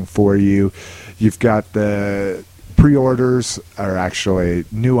anything for you. You've got the pre-orders, are actually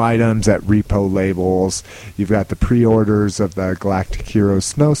new items at Repo Labels. You've got the pre-orders of the Galactic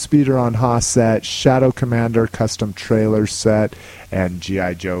Heroes Snowspeeder on Haas set, Shadow Commander custom trailer set, and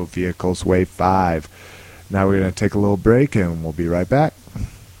G.I. Joe Vehicles Wave 5. Now we're going to take a little break, and we'll be right back.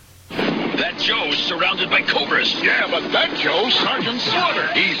 That Joe's surrounded by Cobras. Yeah, but that Joe's Sergeant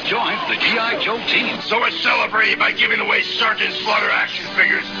Slaughter. He's joined the G.I. Joe team. So we're celebrating by giving away Sergeant Slaughter action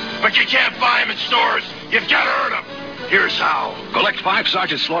figures, but you can't buy them in stores. You've got to earn them. Here's how. Collect 5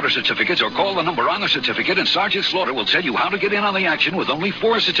 Sergeant Slaughter certificates or call the number on the certificate, and Sergeant Slaughter will tell you how to get in on the action with only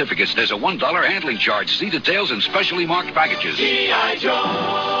 4 certificates. There's a $1 handling charge. See details in specially marked packages. G.I.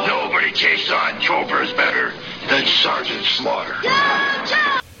 Joe. Nobody takes on Cobras better than Sergeant Slaughter.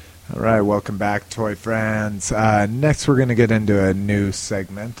 All right, welcome back, toy friends. Next, we're going to get into a new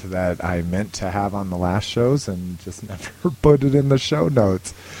segment that I meant to have on the last shows and just never put it in the show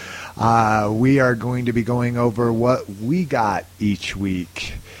notes. We are going to be going over what we got each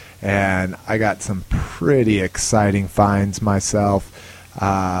week, and I got some pretty exciting finds myself.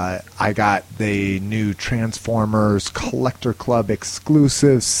 I got the new Transformers Collector Club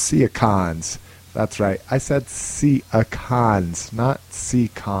exclusive Seacons. That's right, I said Seacons, not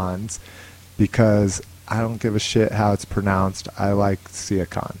Seacons, because I don't give a shit how it's pronounced. I like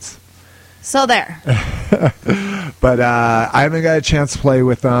Seacons. So there. But I haven't got a chance to play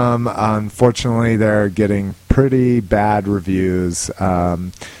with them. Unfortunately, they're getting pretty bad reviews.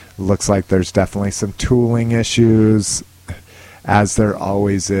 Looks like there's definitely some tooling issues, as there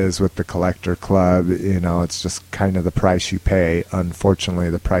always is with the Collector Club. You know, it's just kind of the price you pay. Unfortunately,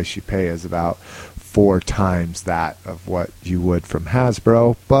 the price you pay is about 4 times that of what you would from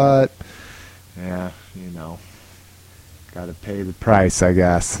Hasbro. But, yeah, you know, got to pay the price, I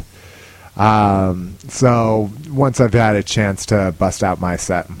guess. So once I've had a chance to bust out my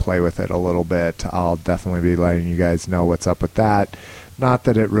set and play with it a little bit, I'll definitely be letting you guys know what's up with that. Not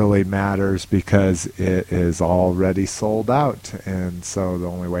that it really matters, because it is already sold out, and so the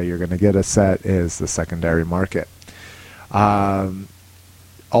only way you're going to get a set is the secondary market.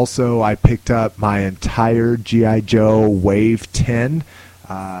 Also, I picked up my entire G.I. Joe Wave 10.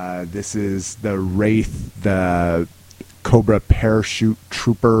 This is the Wraith, the Cobra Parachute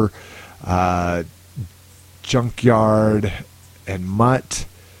Trooper, Junkyard and Mutt,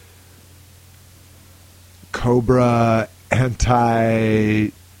 Cobra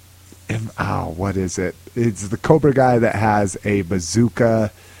what is it? It's the Cobra guy that has a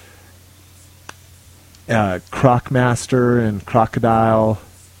bazooka, Crocmaster and Crocodile.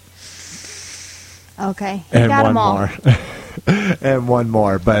 Okay, and got one them all. more. And one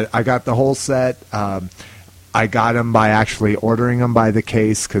more. But I got the whole set. I got them by actually ordering them by the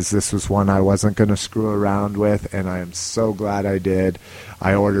case, because this was one I wasn't going to screw around with, and I am so glad I did.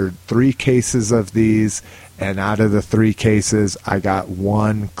 I ordered 3 cases of these, and out of the 3 cases, I got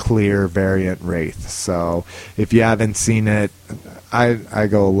 1 clear variant Wraith. So if you haven't seen it, I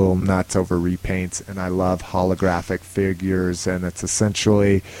go a little nuts over repaints, and I love holographic figures, and it's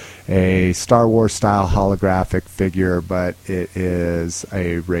essentially a Star Wars style holographic figure, but it is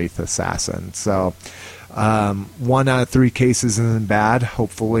a Wraith assassin. So 1 out of 3 cases isn't bad.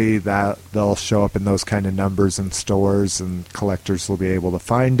 Hopefully that they'll show up in those kind of numbers in stores, and collectors will be able to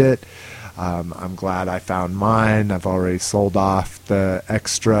find it. I'm glad I found mine. I've already sold off the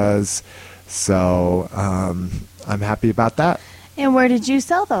extras, so I'm happy about that. And where did you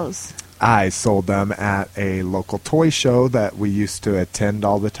sell those? I sold them at a local toy show that we used to attend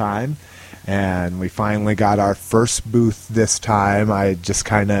all the time, and we finally got our first booth this time. I just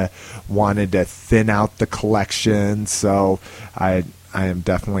kind of wanted to thin out the collection, so I am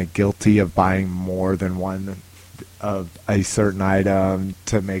definitely guilty of buying more than one of a certain item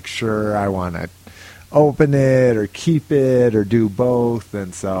to make sure I want to open it or keep it or do both,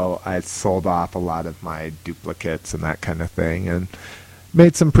 and so I sold off a lot of my duplicates and that kind of thing, and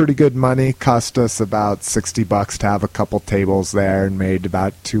made some pretty good money. Cost us about $60 to have a couple tables there, and made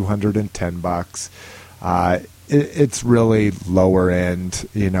about $210. It's really lower end,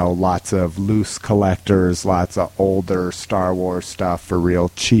 lots of loose collectors, lots of older Star Wars stuff for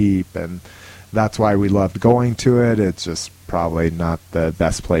real cheap, and that's why we loved going to it. It's just probably not the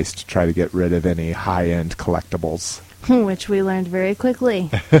best place to try to get rid of any high-end collectibles. Which we learned very quickly.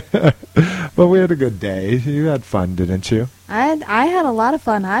 But we had a good day. You had fun, didn't you? I had a lot of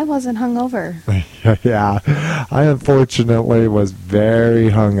fun. I wasn't hungover. Yeah. I unfortunately was very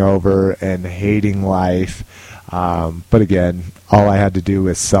hungover and hating life. But again, all I had to do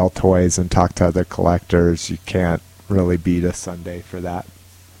was sell toys and talk to other collectors. You can't really beat a Sunday for that.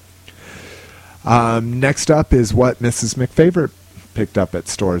 Next up is what Mrs. McFavorite picked up at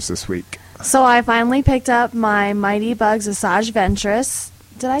stores this week. So I finally picked up my Mighty Bugs Asajj Ventress.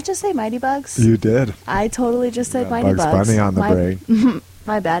 Did I just say Mighty Bugs? You did. I totally just said Mighty Bugs. Bugs Bunny on the brain.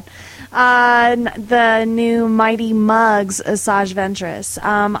 My bad. The new Mighty Mugs Asajj Ventress.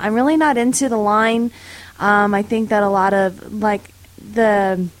 I'm really not into the line. I think that a lot of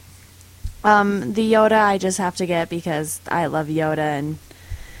the Yoda I just have to get because I love Yoda, and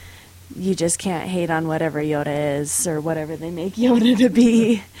you just can't hate on whatever Yoda is or whatever they make Yoda to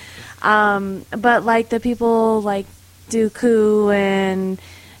be. But the people like Dooku and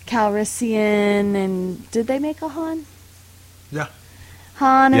Calrissian, and did they make a Han? Yeah.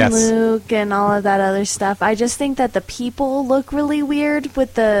 Han and Yes. Luke and all of that other stuff. I just think that the people look really weird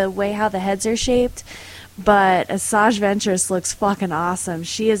with the way how the heads are shaped. But Asajj Ventress looks fucking awesome.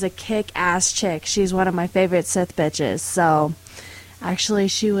 She is a kick-ass chick. She's one of my favorite Sith bitches. So, actually,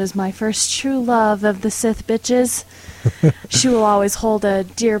 she was my first true love of the Sith bitches. She will always hold a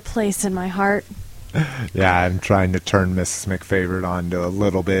dear place in my heart. Yeah, I'm trying to turn Mrs. McFavorite on to a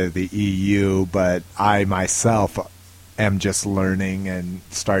little bit of the EU, but I myself am just learning and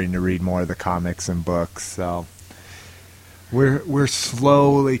starting to read more of the comics and books. So we're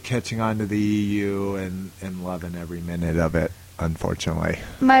slowly catching on to the EU and loving every minute of it, unfortunately.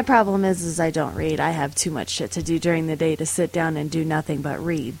 My problem is I don't read. I have too much shit to do during the day to sit down and do nothing but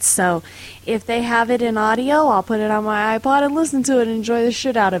read. So if they have it in audio, I'll put it on my iPod and listen to it and enjoy the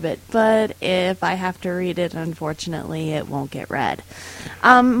shit out of it. But if I have to read it, unfortunately, it won't get read.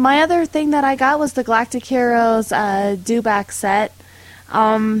 My other thing that I got was the Galactic Heroes Dewback set.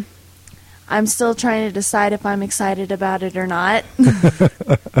 I'm still trying to decide if I'm excited about it or not.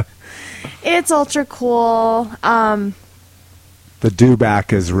 It's ultra cool. The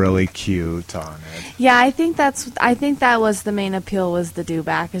Dewback is really cute on it. Yeah, I think that was the main appeal, was the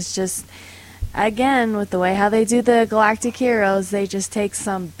Dewback. It's just, again, with the way how they do the Galactic Heroes, they just take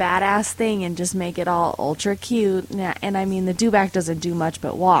some badass thing and just make it all ultra cute. And I mean, the Dewback doesn't do much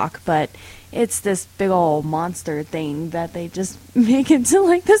but walk, but it's this big old monster thing that they just make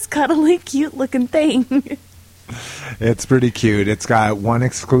into this cuddly, cute looking thing. It's pretty cute. It's got one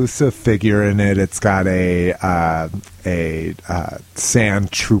exclusive figure in it. It's got a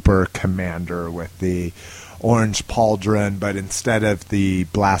Sand Trooper commander with the orange pauldron, but instead of the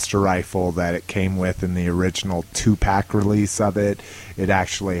blaster rifle that it came with in the original 2-pack release of it, it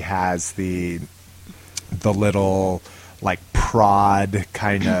actually has the little prod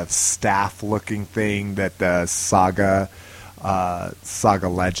kind of staff looking thing that the Saga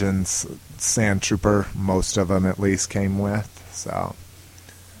Legends Sand Trooper, most of them at least, came with. So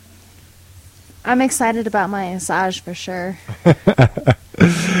I'm excited about my Asajj for sure.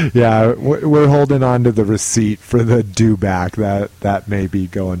 Yeah, we're holding on to the receipt for the Dewback. That may be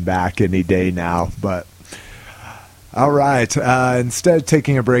going back any day now, but all right. Instead of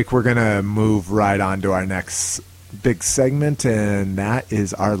taking a break, we're going to move right on to our next big segment, and that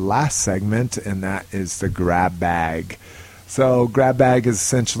is our last segment, and that is the Grab Bag. So Grab Bag is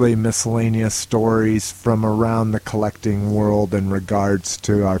essentially miscellaneous stories from around the collecting world in regards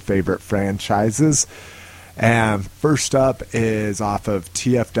to our favorite franchises. And first up is off of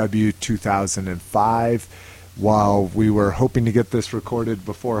TFW 2005. While we were hoping to get this recorded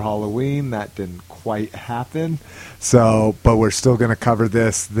before Halloween, that didn't quite happen. But we're still going to cover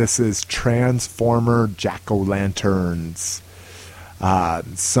this. This is Transformer Jack-O-Lanterns.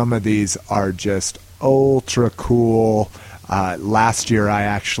 Some of these are just ultra cool. Last year I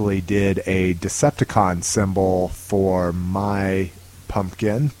actually did a Decepticon symbol for my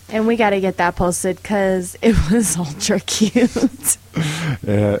pumpkin. And we got to get that posted because it was ultra cute.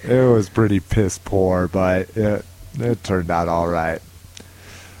 It was pretty piss poor, but it turned out all right.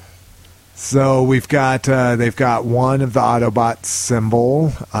 So we've got they've got one of the Autobot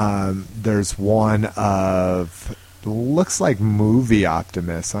symbol. There's one of looks like movie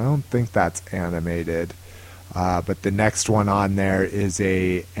Optimus. I don't think that's animated. But the next one on there is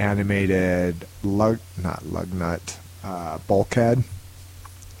a animated bulkhead.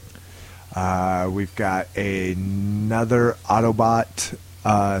 We've got another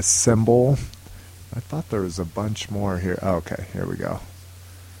Autobot symbol. I thought there was a bunch more here. Oh, okay, here we go.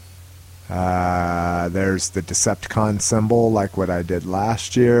 There's the Decepticon symbol, like what I did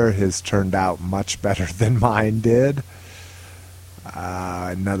last year. His turned out much better than mine did.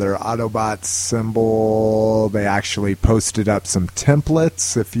 Another Autobot symbol. They actually posted up some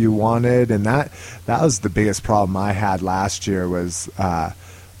templates if you wanted, and that was the biggest problem I had last year was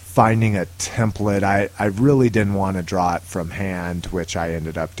finding a template. I really didn't want to draw it from hand, which I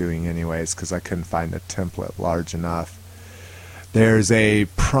ended up doing anyways because I couldn't find a template large enough. There's a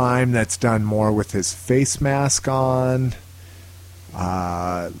Prime that's done more with his face mask on.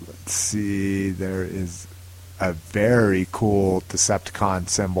 Let's see, there is a very cool Decepticon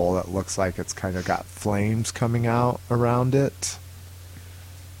symbol that looks like it's kind of got flames coming out around it.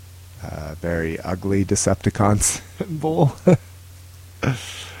 Very ugly Decepticon symbol.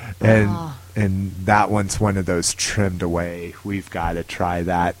 And that one's one of those trimmed away. We've got to try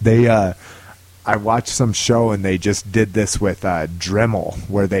that. I watched some show and they just did this with Dremel,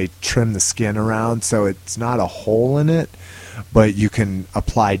 where they trim the skin around so it's not a hole in it, but you can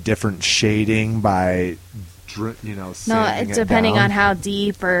apply different shading by sanding it depending down. on how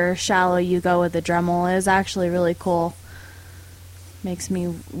deep or shallow you go with the Dremel is actually really cool. Makes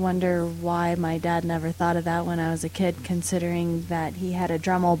me wonder why my dad never thought of that when I was a kid, considering that he had a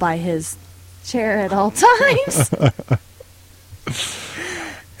Dremel by his chair at all times.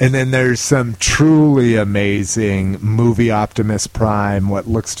 And then there's some truly amazing movie Optimus Prime, what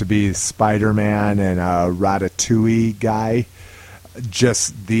looks to be Spider-Man and a Ratatouille guy.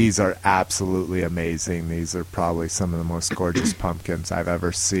 Just these are absolutely amazing. These are probably some of the most gorgeous pumpkins I've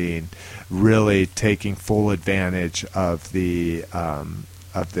ever seen. Really taking full advantage of the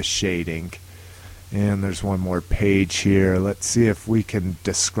shading. And there's one more page here. Let's see if we can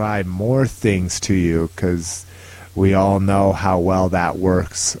describe more things to you, because we all know how well that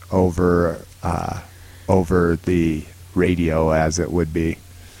works over the radio, as it would be.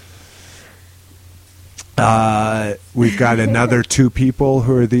 We've got another two people.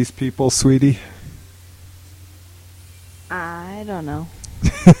 Who are these people, sweetie? I don't know.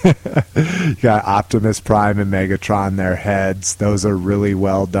 You got Optimus Prime and Megatron, their heads. Those are really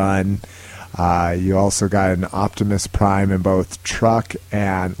well done. You also got an Optimus Prime in both truck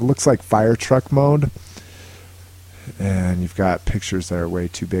and looks like fire truck mode. And you've got pictures that are way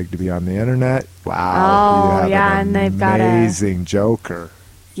too big to be on the internet. Wow. Oh, you have yeah, an and they've got amazing Joker.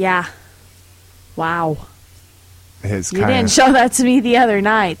 Yeah. Wow. You didn't show that to me the other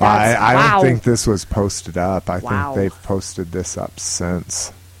night. I wow. don't think this was posted up. I Wow. think they've posted this up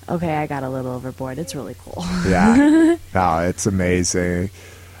since. Okay, I got a little overboard. It's really cool. Yeah. No, it's amazing.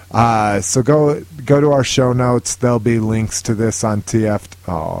 So go to our show notes. There'll be links to this on TF.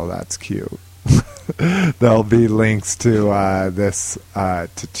 Oh, that's cute. There'll be links to this to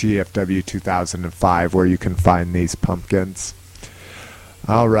TFW 2005 where you can find these pumpkins.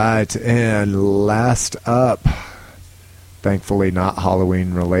 All right, and last up, thankfully not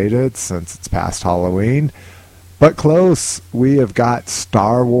Halloween related since it's past Halloween, but close. We have got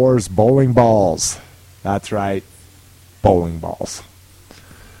Star Wars bowling balls. That's right, bowling balls.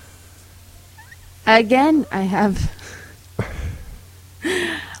 Again, I have...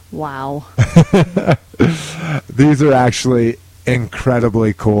 Wow. These are actually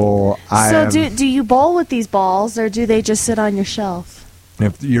incredibly cool. Do you bowl with these balls, or do they just sit on your shelf?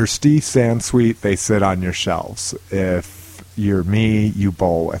 If you're Steve Sansweet, they sit on your shelves. If you're me, you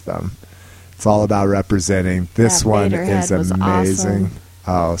bowl with them. It's all about representing. This one is amazing. Awesome.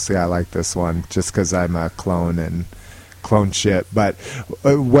 Oh, see, I like this one just because I'm a clone and clone shit. But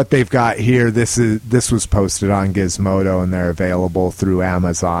what they've got here, this was posted on Gizmodo and they're available through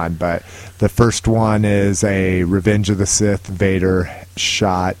Amazon. But the first one is a Revenge of the Sith Vader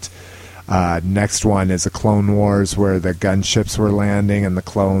shot. Next one is a Clone Wars where the gunships were landing and the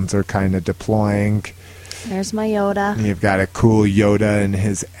clones are kind of deploying. There's my Yoda. And you've got a cool Yoda and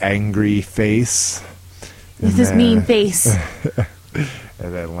his angry face. With his mean face.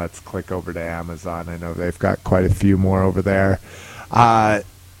 And then let's click over to Amazon. I know they've got quite a few more over there. I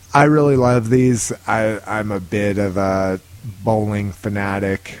really love these. I'm a bit of a bowling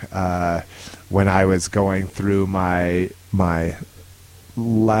fanatic. When I was going through my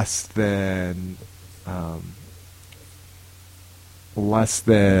less than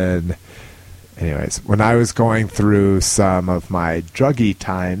anyways, when I was going through some of my druggy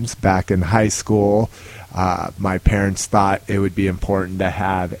times back in high school, my parents thought it would be important to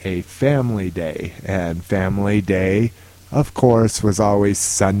have a family day. And family day, of course, was always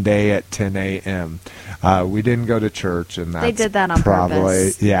Sunday at 10 a.m. We didn't go to church, and that's They did that on probably,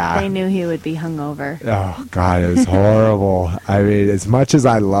 purpose. yeah. They knew he would be hungover. Oh, God, it was horrible. I mean, as much as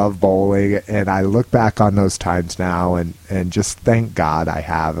I love bowling, and I look back on those times now and just thank God I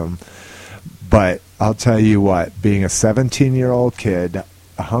have them. But I'll tell you what, being a 17-year-old kid,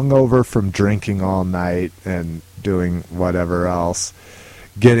 hungover from drinking all night and doing whatever else,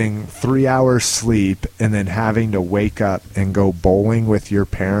 getting 3 hours sleep, and then having to wake up and go bowling with your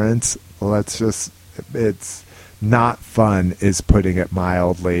parents, it's not fun, is putting it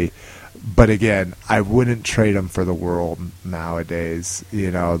mildly. But again, I wouldn't trade them for the world nowadays.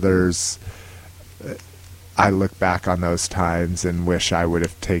 You know, I look back on those times and wish I would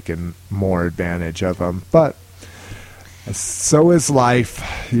have taken more advantage of them. But so is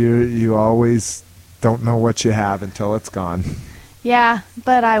life. You always don't know what you have until it's gone. Yeah,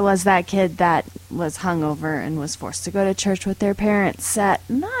 but I was that kid that was hungover and was forced to go to church with their parents at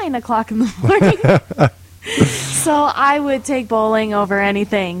 9 o'clock in the morning. So I would take bowling over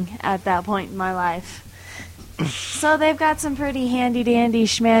anything at that point in my life. So they've got some pretty handy-dandy,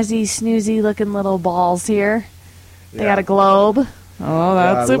 schmazzy, snoozy-looking little balls here. They got a globe. Oh,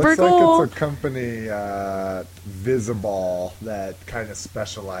 that's super looks cool. like it's a company, Visiball, that kind of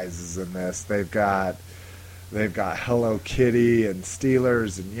specializes in this. They've got Hello Kitty and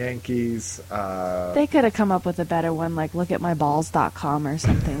Steelers and Yankees. They could have come up with a better one, like lookatmyballs.com or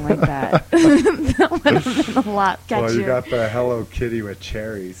something like that. That would have been a lot catchier. Well, you got the Hello Kitty with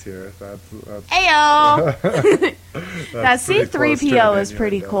cherries here. That's Ayo! That pretty close to C-3PO an is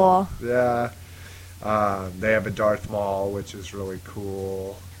pretty innuendo. cool. Yeah. They have a Darth Maul, which is really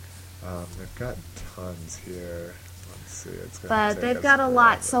cool. They've got tons here. Let's see. It's gonna But take they've us got a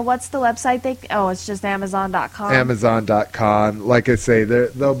lot. forever. So what's the website? It's just Amazon.com. Amazon.com. Like I say,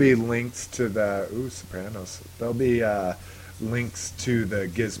 there'll be links to the Sopranos. There'll be links to the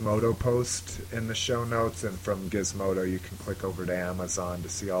Gizmodo post in the show notes, and from Gizmodo you can click over to Amazon to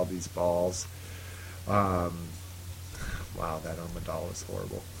see all these balls. Wow, that Armadillo is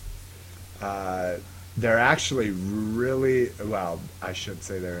horrible. They're actually really, well, I should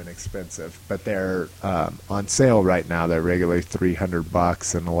say they're inexpensive, but they're on sale right now. They're regularly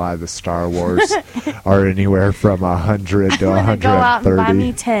 $300, and a lot of the Star Wars are anywhere from $100 to I'm gonna $130. go out and buy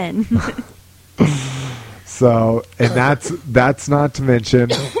me 10. So, and that's not to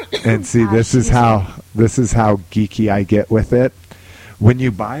mention, and see, this is how geeky I get with it. When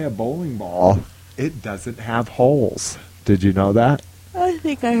you buy a bowling ball, it doesn't have holes. Did you know that? I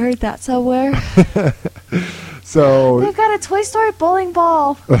think I heard that somewhere. So They've got a Toy Story bowling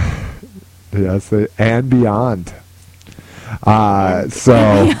ball. yes, and beyond.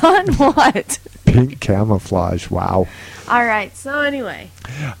 So Beyond what? pink camouflage. Wow. All right. So anyway,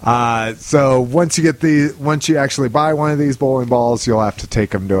 So once you actually buy one of these bowling balls, you'll have to take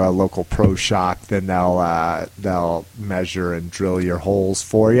them to a local pro shop. Then they'll measure and drill your holes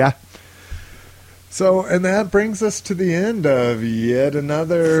for you. So, and that brings us to the end of yet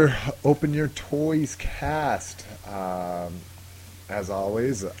another Open Your Toys cast. As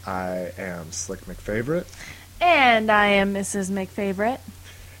always, I am Slick McFavorite. and I am Mrs. McFavorite.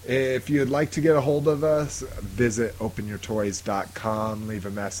 If you'd like to get a hold of us, visit openyourtoys.com. Leave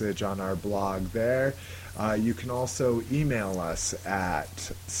a message on our blog there. You can also email us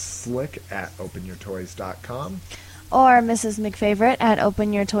at slick@openyourtoys.com. Or Mrs. McFavorite at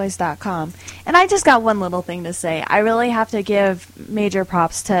openyourtoys.com. And I just got one little thing to say. I really have to give major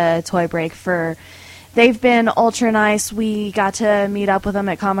props to Toy Break for... They've been ultra nice. We got to meet up with them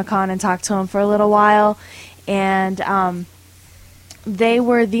at Comic-Con and talk to them for a little while. And they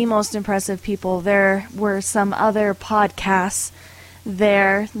were the most impressive people. There were some other podcasts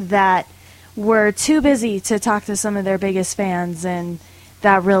there that were too busy to talk to some of their biggest fans, and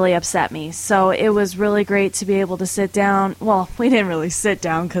that really upset me. So it was really great to be able to sit down. Well, we didn't really sit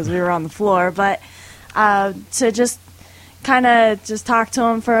down because we were on the floor, but to just kind of just talk to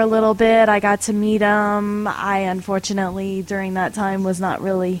them for a little bit. I got to meet them. I, unfortunately, during that time was not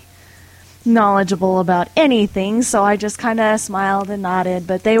really knowledgeable about anything, so I just kind of smiled and nodded.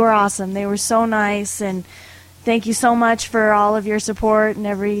 But they were awesome. They were so nice, and thank you so much for all of your support and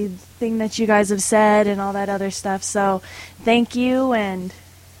everything that you guys have said and all that other stuff. So thank you, and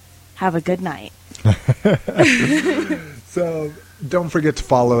have a good night. So don't forget to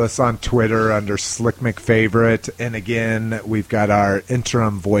follow us on Twitter under Slick McFavorite. And again, we've got our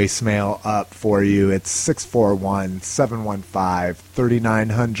interim voicemail up for you. It's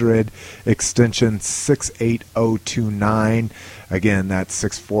 641-715-3900, extension 68029. Again, that's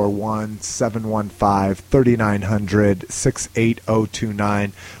 641-715-3900,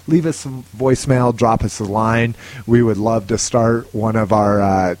 68029. Leave us some voicemail, drop us a line. We would love to start one of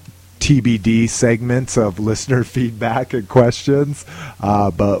our TBD segments of listener feedback and questions,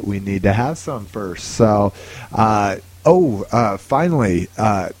 but we need to have some first. So, finally,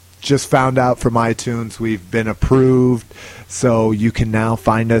 just found out from iTunes we've been approved, so you can now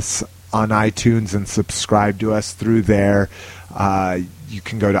find us on iTunes and subscribe to us through there. You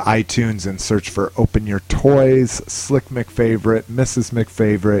can go to iTunes and search for Open Your Toys, Slick McFavorite, Mrs.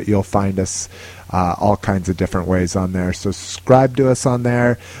 McFavorite. You'll find us all kinds of different ways on there. So subscribe to us on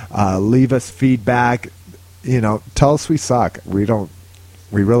there. Leave us feedback. Tell us we suck. We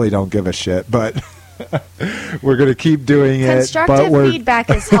really don't give a shit, but we're going to keep doing it. Constructive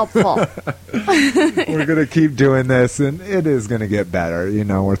feedback is helpful. We're going to keep doing this, and it is going to get better.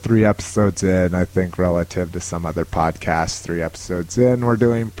 We're 3 episodes in. I think relative to some other podcasts, 3 episodes in, we're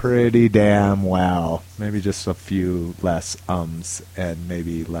doing pretty damn well. Maybe just a few less ums and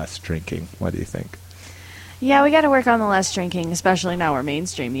maybe less drinking. What do you think? Yeah, we got to work on the less drinking, especially now we're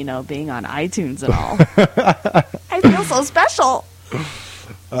mainstream, being on iTunes and all. I feel so special.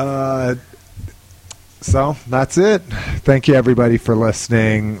 So that's it. Thank you, everybody, for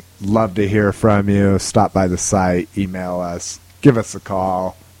listening. Love to hear from you. Stop by the site, email us, give us a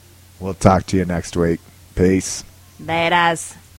call. We'll talk to you next week. Peace. Laters.